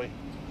recovery.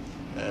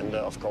 And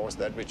of course,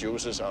 that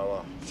reduces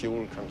our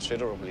fuel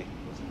considerably.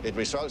 It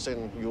results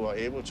in you are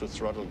able to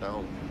throttle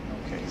down.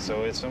 Okay,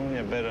 so it's only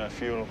a better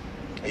fuel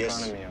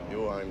economy? Yes,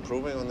 you are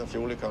improving on the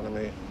fuel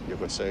economy. You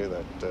could say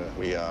that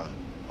we are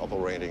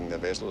operating the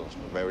vessel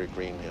very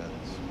green here.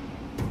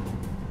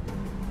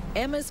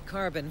 Emma's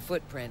carbon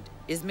footprint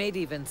is made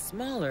even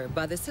smaller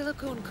by the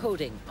silicone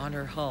coating on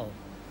her hull.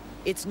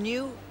 It's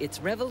new, it's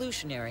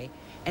revolutionary,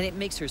 and it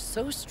makes her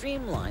so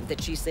streamlined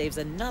that she saves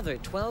another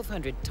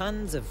 1,200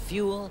 tons of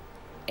fuel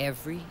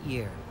every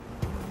year.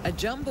 A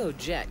jumbo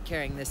jet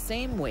carrying the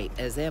same weight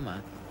as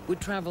Emma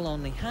would travel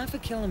only half a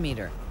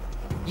kilometer.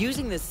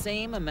 Using the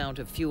same amount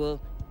of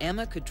fuel,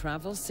 Emma could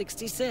travel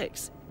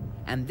 66.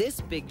 And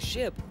this big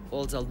ship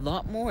holds a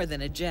lot more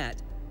than a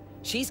jet.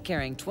 She's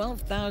carrying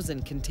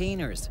 12,000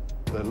 containers.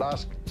 The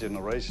last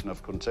generation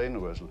of container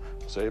vessel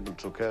was able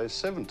to carry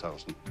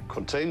 7,000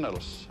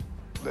 containers.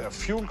 Their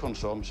fuel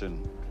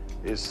consumption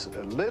is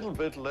a little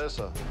bit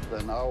lesser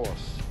than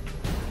ours,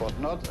 but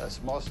not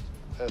as much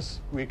as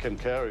we can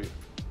carry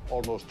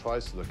almost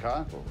twice the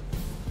cargo.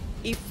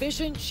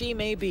 Efficient she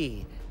may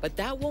be, but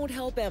that won't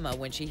help Emma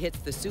when she hits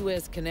the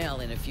Suez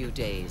Canal in a few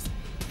days.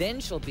 Then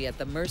she'll be at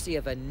the mercy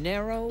of a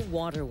narrow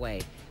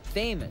waterway,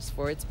 famous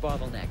for its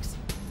bottlenecks.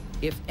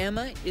 If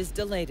Emma is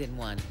delayed in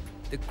one,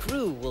 the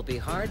crew will be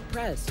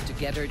hard-pressed to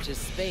get her to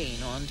Spain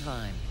on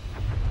time.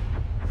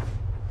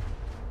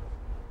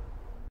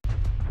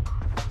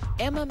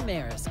 Emma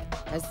Maersk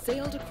has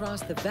sailed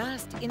across the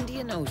vast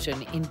Indian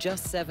Ocean in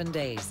just 7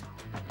 days.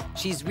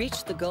 She's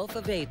reached the Gulf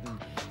of Aden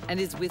and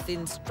is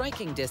within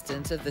striking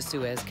distance of the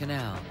Suez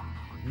Canal.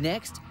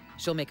 Next,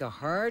 she'll make a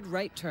hard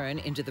right turn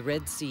into the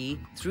Red Sea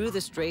through the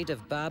Strait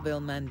of Bab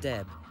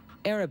el-Mandeb,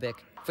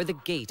 Arabic for the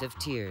Gate of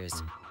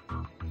Tears.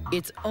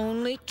 It's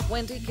only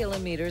 20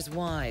 kilometers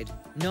wide,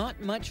 not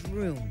much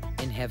room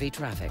in heavy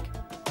traffic.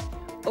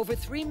 Over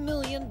 3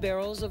 million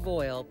barrels of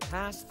oil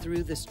pass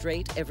through the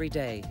strait every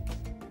day.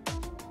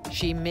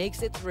 She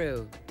makes it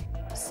through,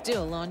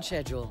 still on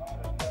schedule.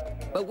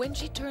 But when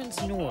she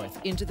turns north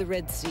into the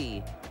Red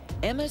Sea,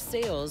 Emma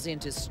sails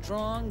into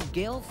strong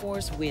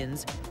gale-force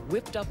winds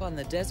whipped up on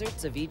the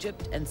deserts of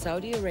Egypt and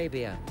Saudi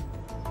Arabia.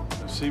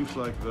 It seems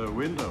like the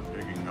wind are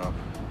picking up.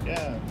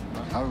 Yeah.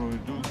 How do we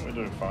do? We're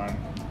doing fine.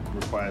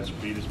 Requires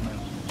speed is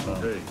meant. So.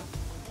 Okay.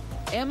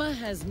 Emma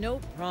has no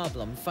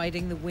problem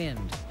fighting the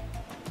wind,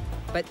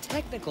 but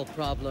technical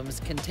problems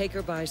can take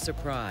her by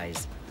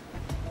surprise.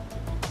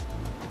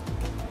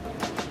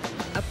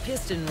 A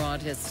piston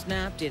rod has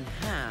snapped in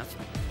half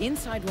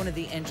inside one of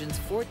the engine's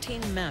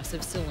 14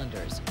 massive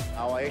cylinders.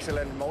 Our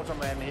excellent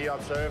motorman, he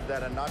observed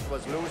that a nut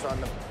was loose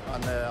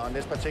on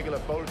this particular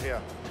bolt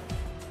here.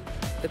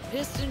 The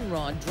piston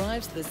rod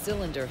drives the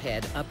cylinder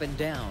head up and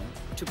down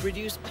to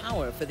produce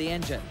power for the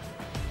engine.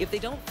 If they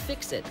don't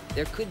fix it,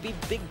 there could be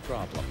big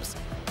problems.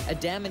 A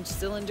damaged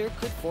cylinder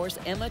could force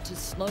Emma to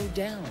slow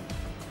down.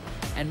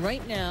 And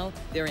right now,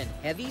 they're in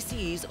heavy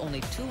seas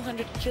only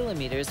 200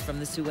 kilometers from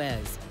the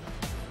Suez.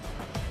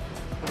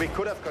 We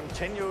could have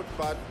continued,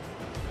 but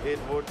it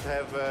would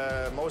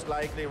have most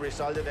likely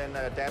resulted in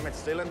a damaged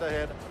cylinder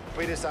head.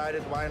 We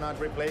decided why not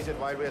replace it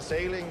while we're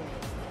sailing.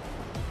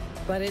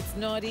 But it's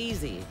not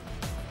easy.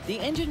 The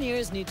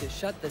engineers need to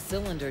shut the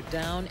cylinder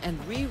down and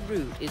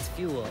reroute its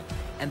fuel,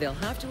 and they'll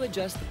have to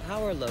adjust the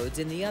power loads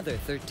in the other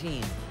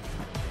 13.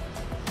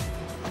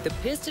 The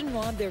piston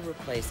rod they're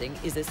replacing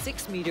is a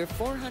 6-meter,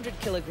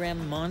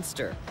 400-kilogram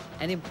monster,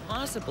 and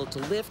impossible to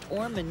lift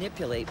or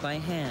manipulate by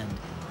hand.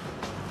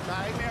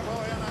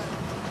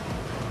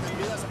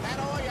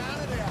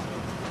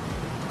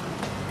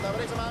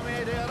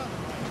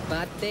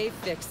 But they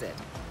fix it.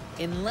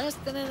 In less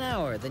than an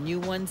hour, the new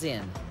one's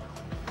in.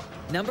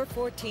 Number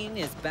 14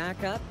 is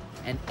back up,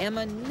 and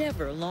Emma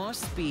never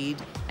lost speed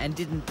and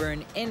didn't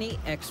burn any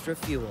extra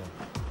fuel.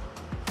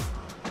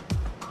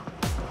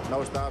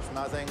 No stops,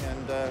 nothing,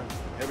 and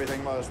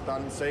everything was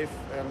done safe,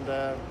 and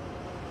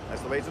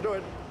that's the way to do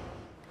it.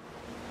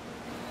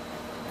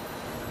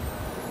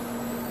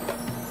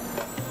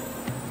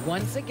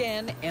 Once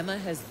again, Emma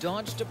has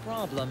dodged a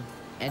problem,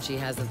 and she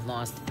hasn't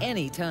lost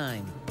any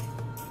time.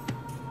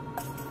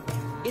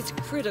 It's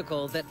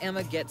critical that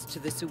Emma gets to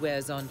the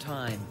Suez on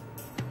time.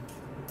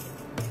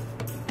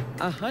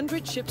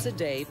 100 ships a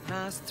day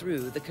pass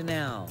through the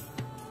canal.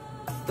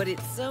 But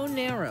it's so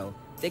narrow,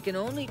 they can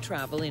only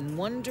travel in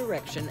one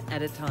direction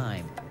at a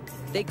time.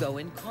 They go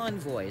in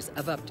convoys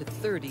of up to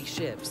 30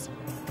 ships.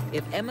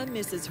 If Emma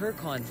misses her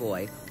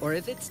convoy, or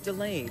if it's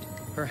delayed,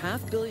 her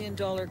 $500 million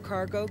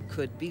cargo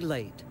could be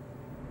late.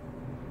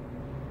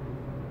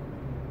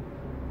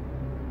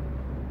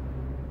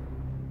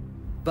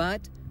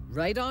 But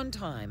right on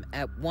time,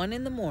 at 1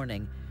 in the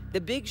morning, the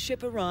big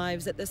ship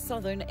arrives at the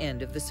southern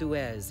end of the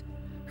Suez.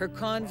 Her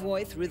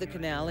convoy through the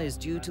canal is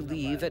due to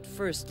leave at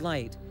first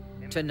light.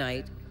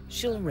 Tonight,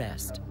 she'll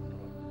rest.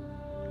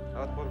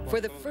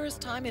 For the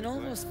first time in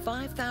almost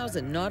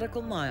 5,000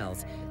 nautical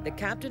miles, the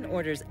captain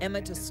orders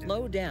Emma to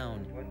slow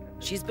down.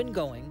 She's been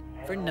going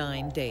for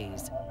 9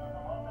 days.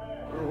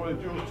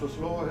 Everybody used to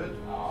slow ahead.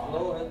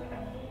 Slow ahead.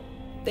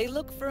 They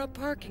look for a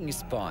parking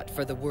spot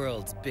for the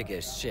world's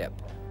biggest ship.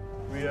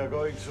 We are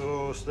going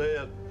to stay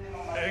at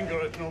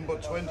anchor at number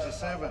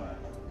 27.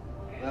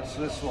 That's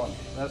this one.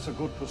 That's a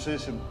good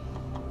position.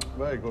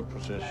 Very good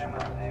position.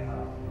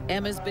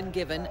 Emma's been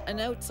given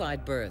an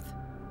outside berth.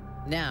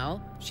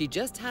 Now, she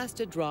just has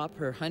to drop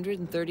her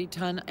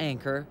 130-ton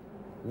anchor,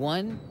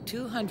 one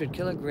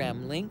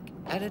 200-kilogram link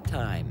at a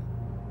time.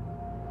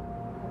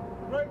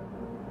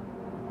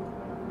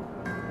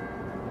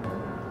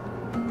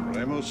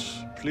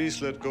 Remus,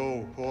 please let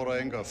go. Port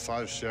anchor,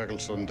 5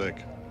 shackles on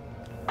deck.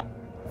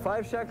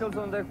 5 shackles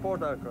on deck,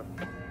 port anchor.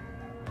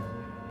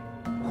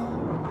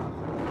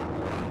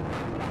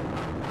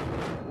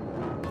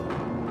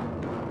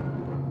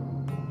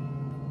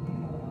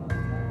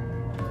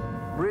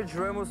 Bridge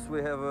Remus,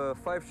 we have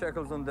 5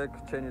 shackles on deck,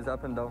 chain is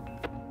up and down.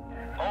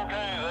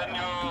 Okay, then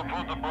you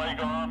put the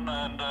brake on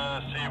and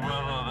see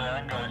whether the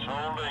anchor is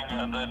holding,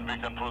 and then we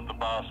can put the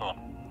bars on.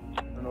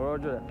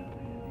 Roger.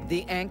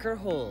 The anchor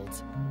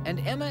holds, and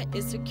Emma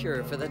is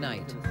secure for the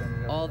night.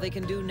 All they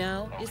can do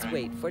now is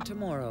wait for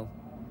tomorrow.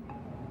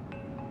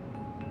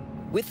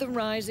 With the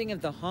rising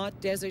of the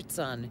hot desert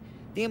sun,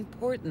 the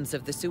importance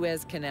of the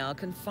Suez Canal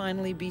can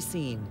finally be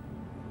seen.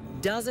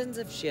 Dozens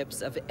of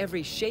ships of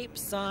every shape,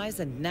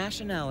 size, and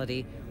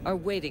nationality are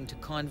waiting to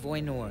convoy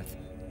north.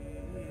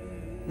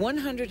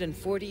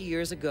 140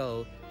 years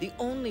ago, the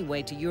only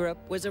way to Europe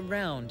was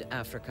around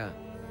Africa.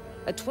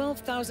 A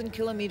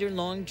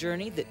 12,000-kilometer-long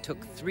journey that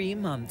took 3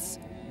 months.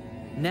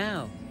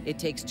 Now, it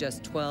takes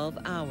just 12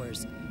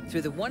 hours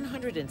through the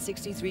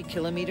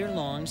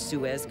 163-kilometer-long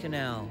Suez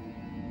Canal.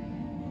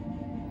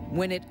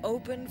 When it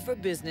opened for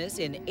business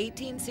in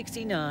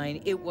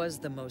 1869, it was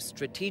the most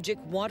strategic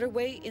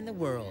waterway in the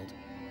world.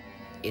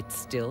 It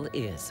still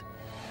is.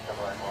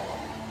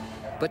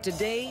 But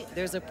today,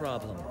 there's a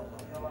problem.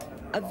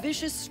 A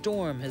vicious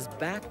storm has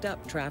backed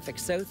up traffic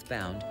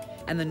southbound,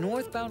 and the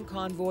northbound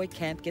convoy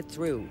can't get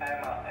through.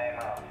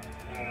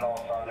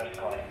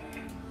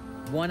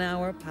 1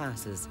 hour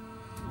passes,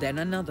 then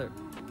another,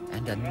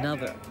 and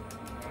another.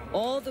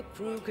 All the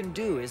crew can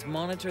do is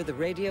monitor the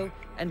radio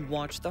and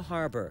watch the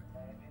harbor.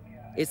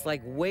 It's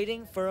like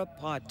waiting for a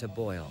pot to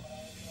boil.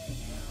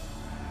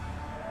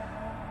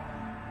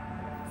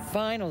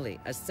 Finally,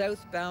 a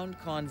southbound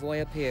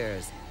convoy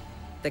appears.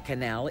 The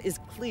canal is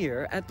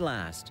clear at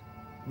last,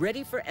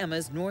 ready for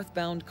Emma's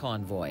northbound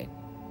convoy.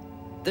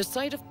 The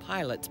sight of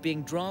pilots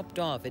being dropped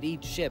off at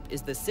each ship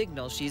is the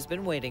signal she's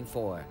been waiting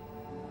for.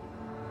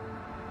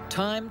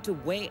 Time to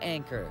weigh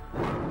anchor.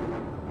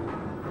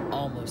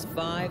 Almost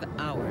 5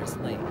 hours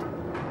late.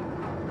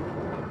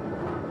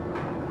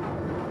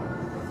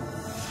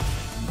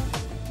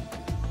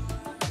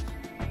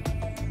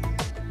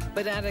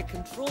 But at a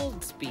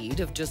controlled speed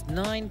of just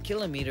 9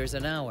 kilometers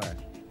an hour,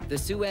 the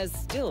Suez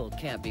still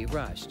can't be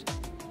rushed.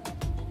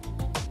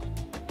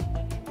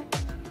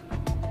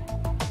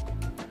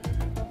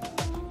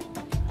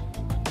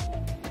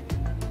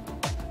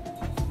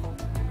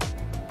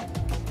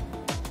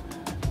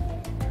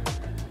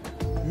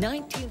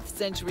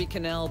 Nineteenth-century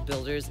canal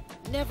builders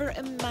never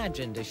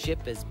imagined a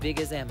ship as big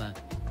as Emma.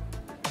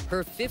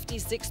 Her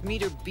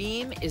 56-meter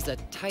beam is a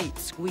tight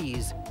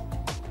squeeze.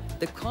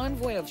 The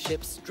convoy of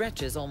ships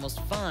stretches almost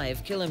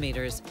 5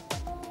 kilometers.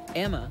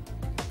 Emma,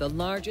 the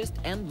largest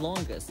and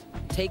longest,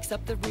 takes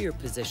up the rear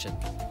position.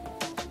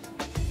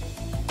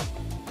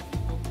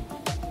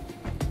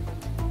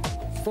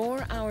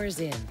 4 hours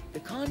in, the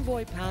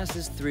convoy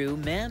passes through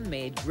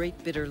man-made Great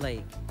Bitter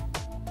Lake.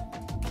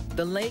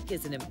 The lake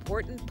is an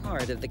important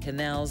part of the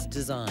canal's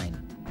design,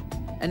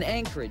 an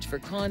anchorage for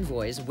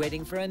convoys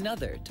waiting for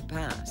another to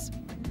pass.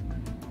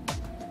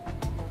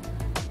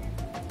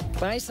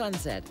 By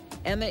sunset,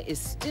 Emma is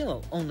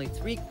still only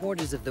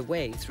 3/4 of the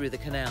way through the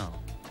canal.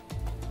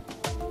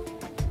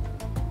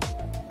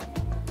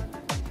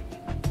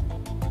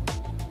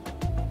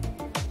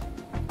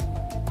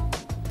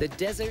 The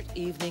desert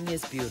evening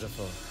is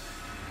beautiful.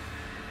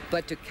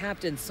 But to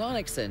Captain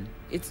Sonicson,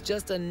 it's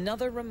just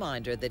another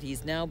reminder that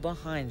he's now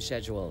behind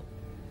schedule.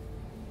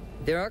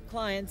 There are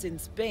clients in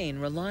Spain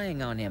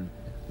relying on him,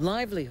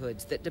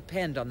 livelihoods that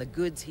depend on the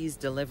goods he's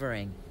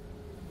delivering.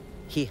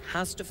 He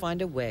has to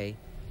find a way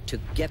to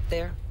get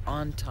there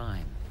on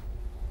time.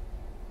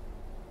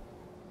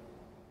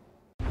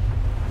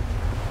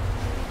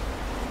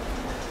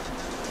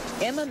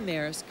 Emma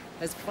Maersk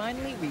has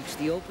finally reached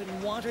the open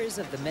waters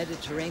of the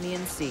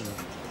Mediterranean Sea.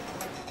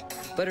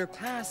 But her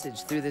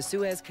passage through the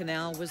Suez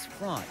Canal was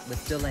fraught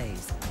with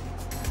delays.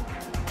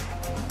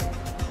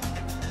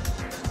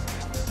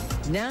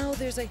 Now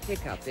there's a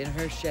hiccup in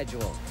her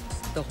schedule.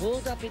 The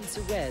holdup in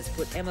Suez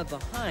put Emma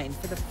behind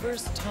for the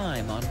first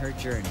time on her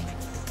journey.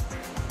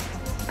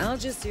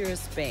 Algeciras,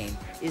 Spain,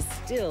 is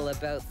still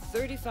about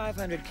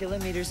 3,500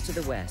 kilometers to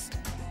the west.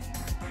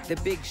 The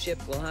big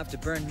ship will have to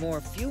burn more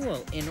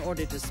fuel in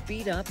order to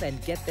speed up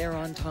and get there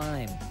on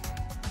time.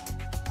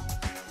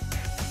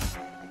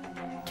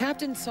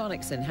 Captain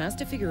Sonicson has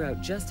to figure out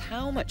just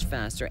how much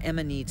faster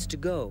Emma needs to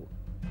go.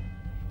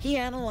 He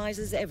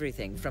analyzes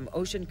everything from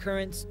ocean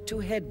currents to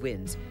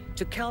headwinds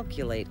to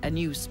calculate a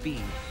new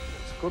speed.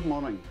 Good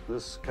morning,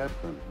 this is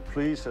Captain.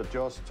 Please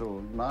adjust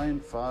to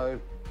 9.5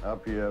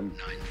 RPM.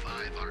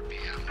 9.5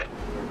 RPM.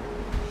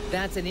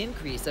 That's an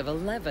increase of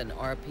 11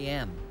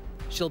 RPM.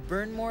 She'll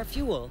burn more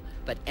fuel,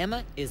 but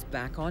Emma is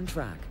back on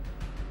track.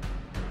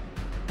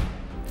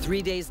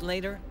 3 days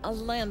later, a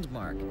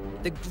landmark,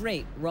 the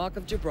Great Rock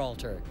of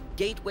Gibraltar,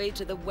 gateway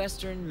to the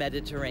Western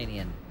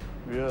Mediterranean.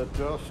 We are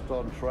just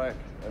on track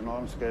and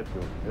on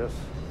schedule, yes.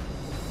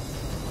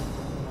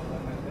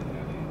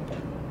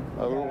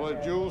 I will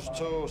reduce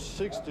to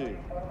 60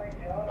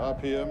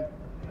 RPM.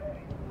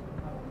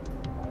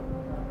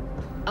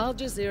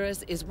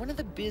 Algeciras is one of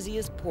the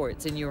busiest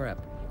ports in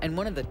Europe and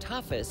one of the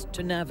toughest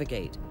to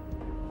navigate.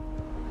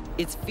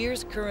 Its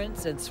fierce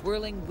currents and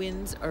swirling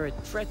winds are a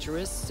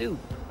treacherous soup.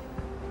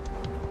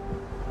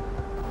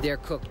 They're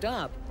cooked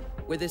up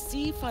where the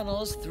sea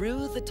funnels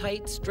through the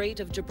tight Strait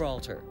of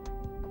Gibraltar.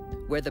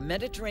 Where the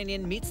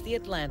Mediterranean meets the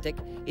Atlantic,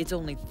 it's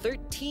only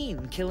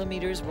 13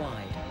 kilometers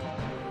wide.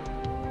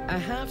 A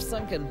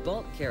half-sunken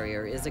bulk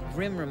carrier is a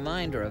grim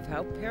reminder of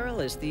how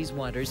perilous these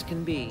waters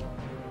can be.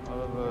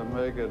 I'll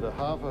make it a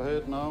half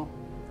ahead now.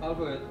 Half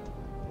ahead.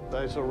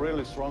 There's a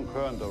really strong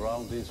current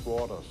around these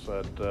waters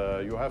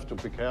that you have to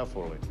be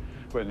careful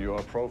when you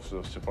approach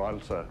the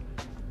Gibraltar.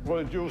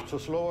 Reduce to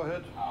slow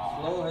ahead.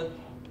 Slow ahead.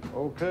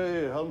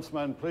 Okay,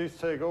 helmsman, please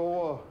take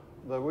over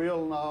the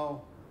wheel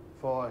now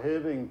for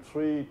heading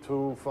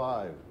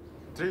 325.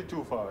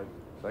 325.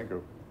 Thank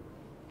you.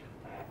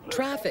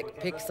 Traffic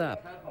picks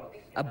up.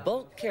 A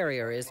bulk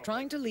carrier is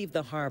trying to leave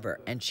the harbor,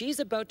 and she's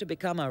about to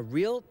become a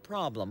real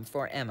problem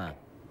for Emma.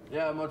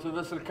 Yeah, motor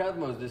vessel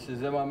Cadmus, this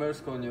is Emma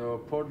Maersk on your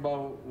port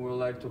bow. We would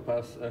like to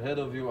pass ahead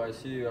of you. I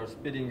see you are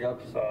speeding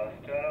up.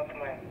 Turn off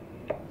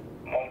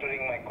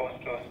monitoring my course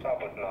to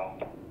starboard now.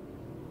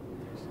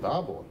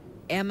 Starboard?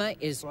 Emma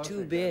is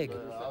too big.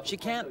 She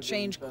can't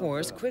change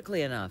course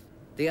quickly enough.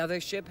 The other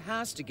ship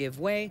has to give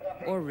way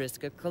or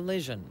risk a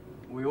collision.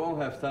 We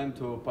won't have time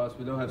to pass.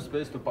 We don't have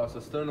space to pass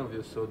astern of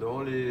you, so the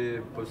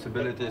only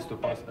possibility is to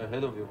pass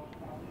ahead of you.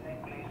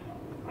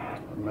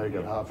 Make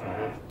it half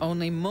ahead.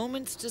 Only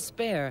moments to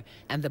spare,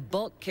 and the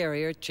bulk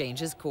carrier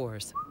changes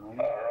course.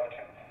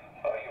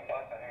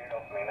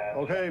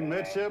 Okay,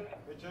 midship.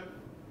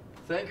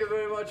 Thank you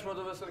very much,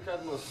 motor vessel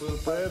Cadmus. We'll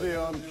Steady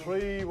on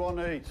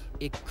 318.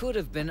 It could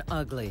have been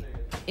ugly.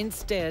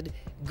 Instead,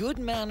 good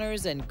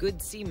manners and good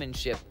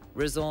seamanship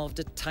resolved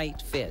a tight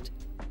fit.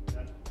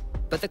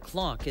 But the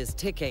clock is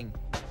ticking.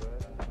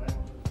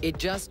 It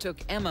just took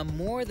Emma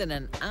more than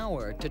an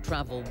hour to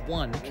travel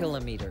 1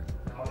 kilometer.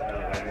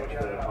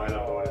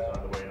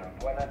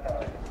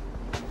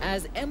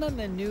 As Emma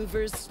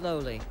maneuvers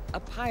slowly, a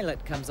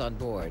pilot comes on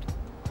board.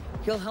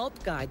 He'll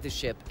help guide the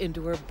ship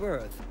into her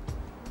berth,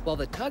 while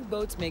the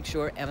tugboats make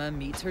sure Emma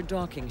meets her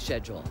docking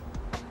schedule.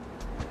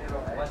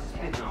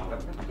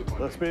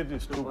 The speed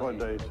is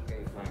 2.8.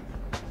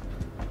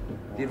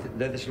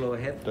 That's slow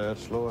ahead?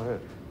 That's slow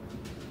ahead.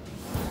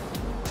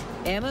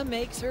 Emma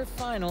makes her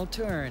final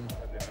turn.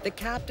 The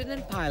captain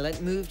and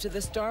pilot move to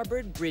the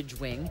starboard bridge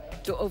wing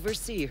to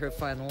oversee her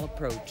final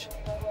approach.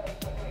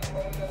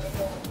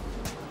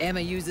 Emma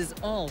uses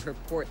all her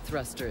port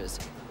thrusters,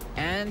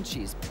 and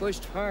she's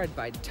pushed hard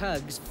by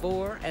tugs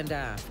fore and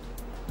aft.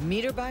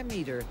 Meter by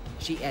meter,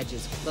 she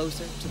edges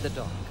closer to the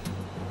dock.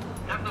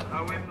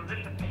 Are we in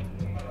position?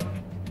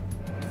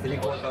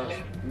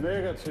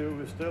 Negative,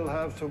 we still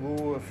have to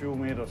move a few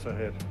meters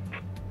ahead.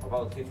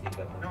 About 50.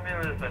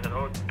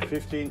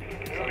 15.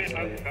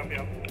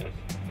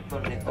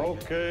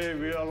 Okay,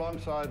 we are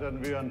alongside and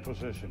we are in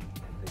position.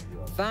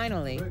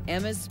 Finally,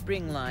 Emma's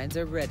spring lines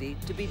are ready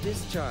to be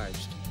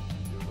discharged.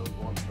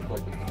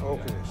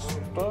 Okay,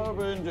 stop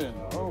engine,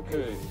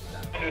 okay.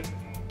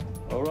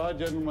 All right,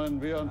 gentlemen,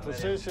 we are in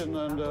position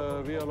and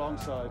we are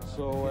alongside.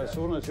 So as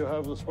soon as you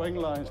have the spring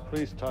lines,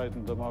 please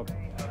tighten them up.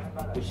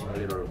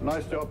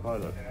 Nice job,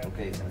 pilot.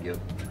 Okay, thank you.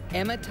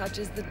 Emma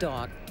touches the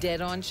dock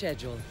dead on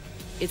schedule.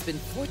 It's been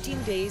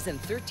 14 days and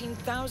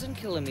 13,000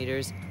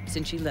 kilometers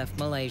since she left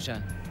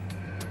Malaysia.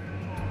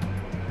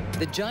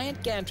 The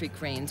giant gantry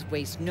cranes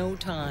waste no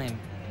time.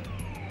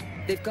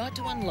 They've got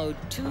to unload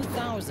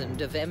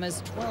 2,000 of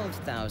Emma's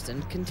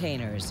 12,000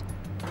 containers.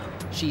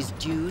 She's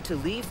due to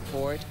leave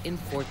port in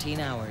 14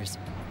 hours.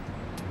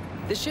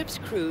 The ship's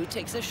crew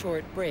takes a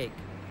short break,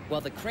 while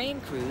the crane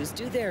crews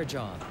do their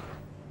job.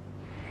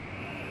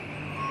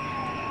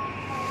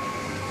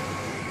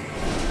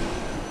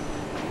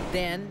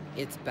 Then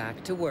it's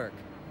back to work.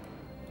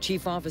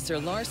 Chief Officer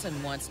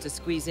Larson wants to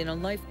squeeze in a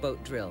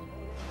lifeboat drill.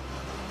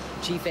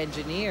 Chief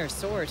Engineer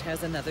Sort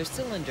has another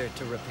cylinder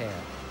to repair.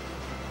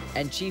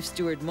 And Chief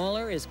Steward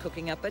Muller is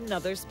cooking up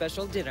another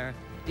special dinner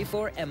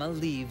before Emma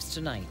leaves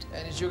tonight.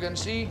 And as you can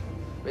see,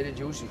 very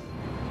juicy.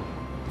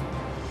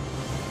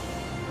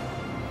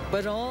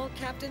 But all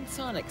Captain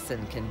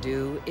Sonicson can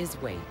do is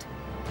wait.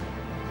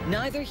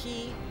 Neither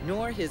he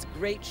nor his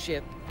great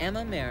ship,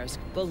 Emma Maersk,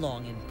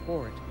 belong in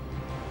port.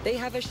 They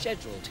have a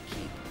schedule to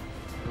keep.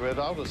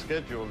 Without a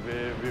schedule,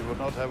 we would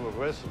not have a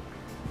vessel.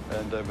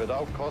 And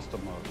without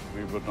customers,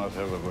 we would not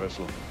have a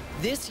vessel.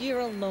 This year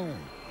alone,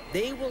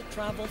 They will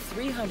travel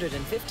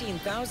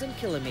 315,000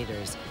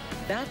 kilometers.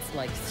 That's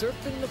like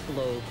circling the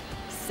globe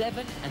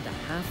 7.5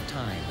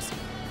 times.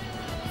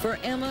 For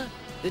Emma,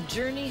 the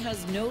journey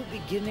has no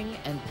beginning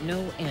and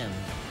no end.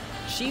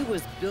 She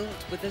was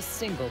built with a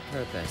single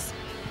purpose: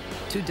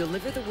 to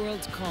deliver the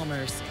world's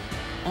commerce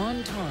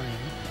on time,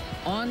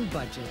 on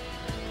budget,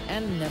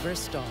 and never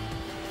stop.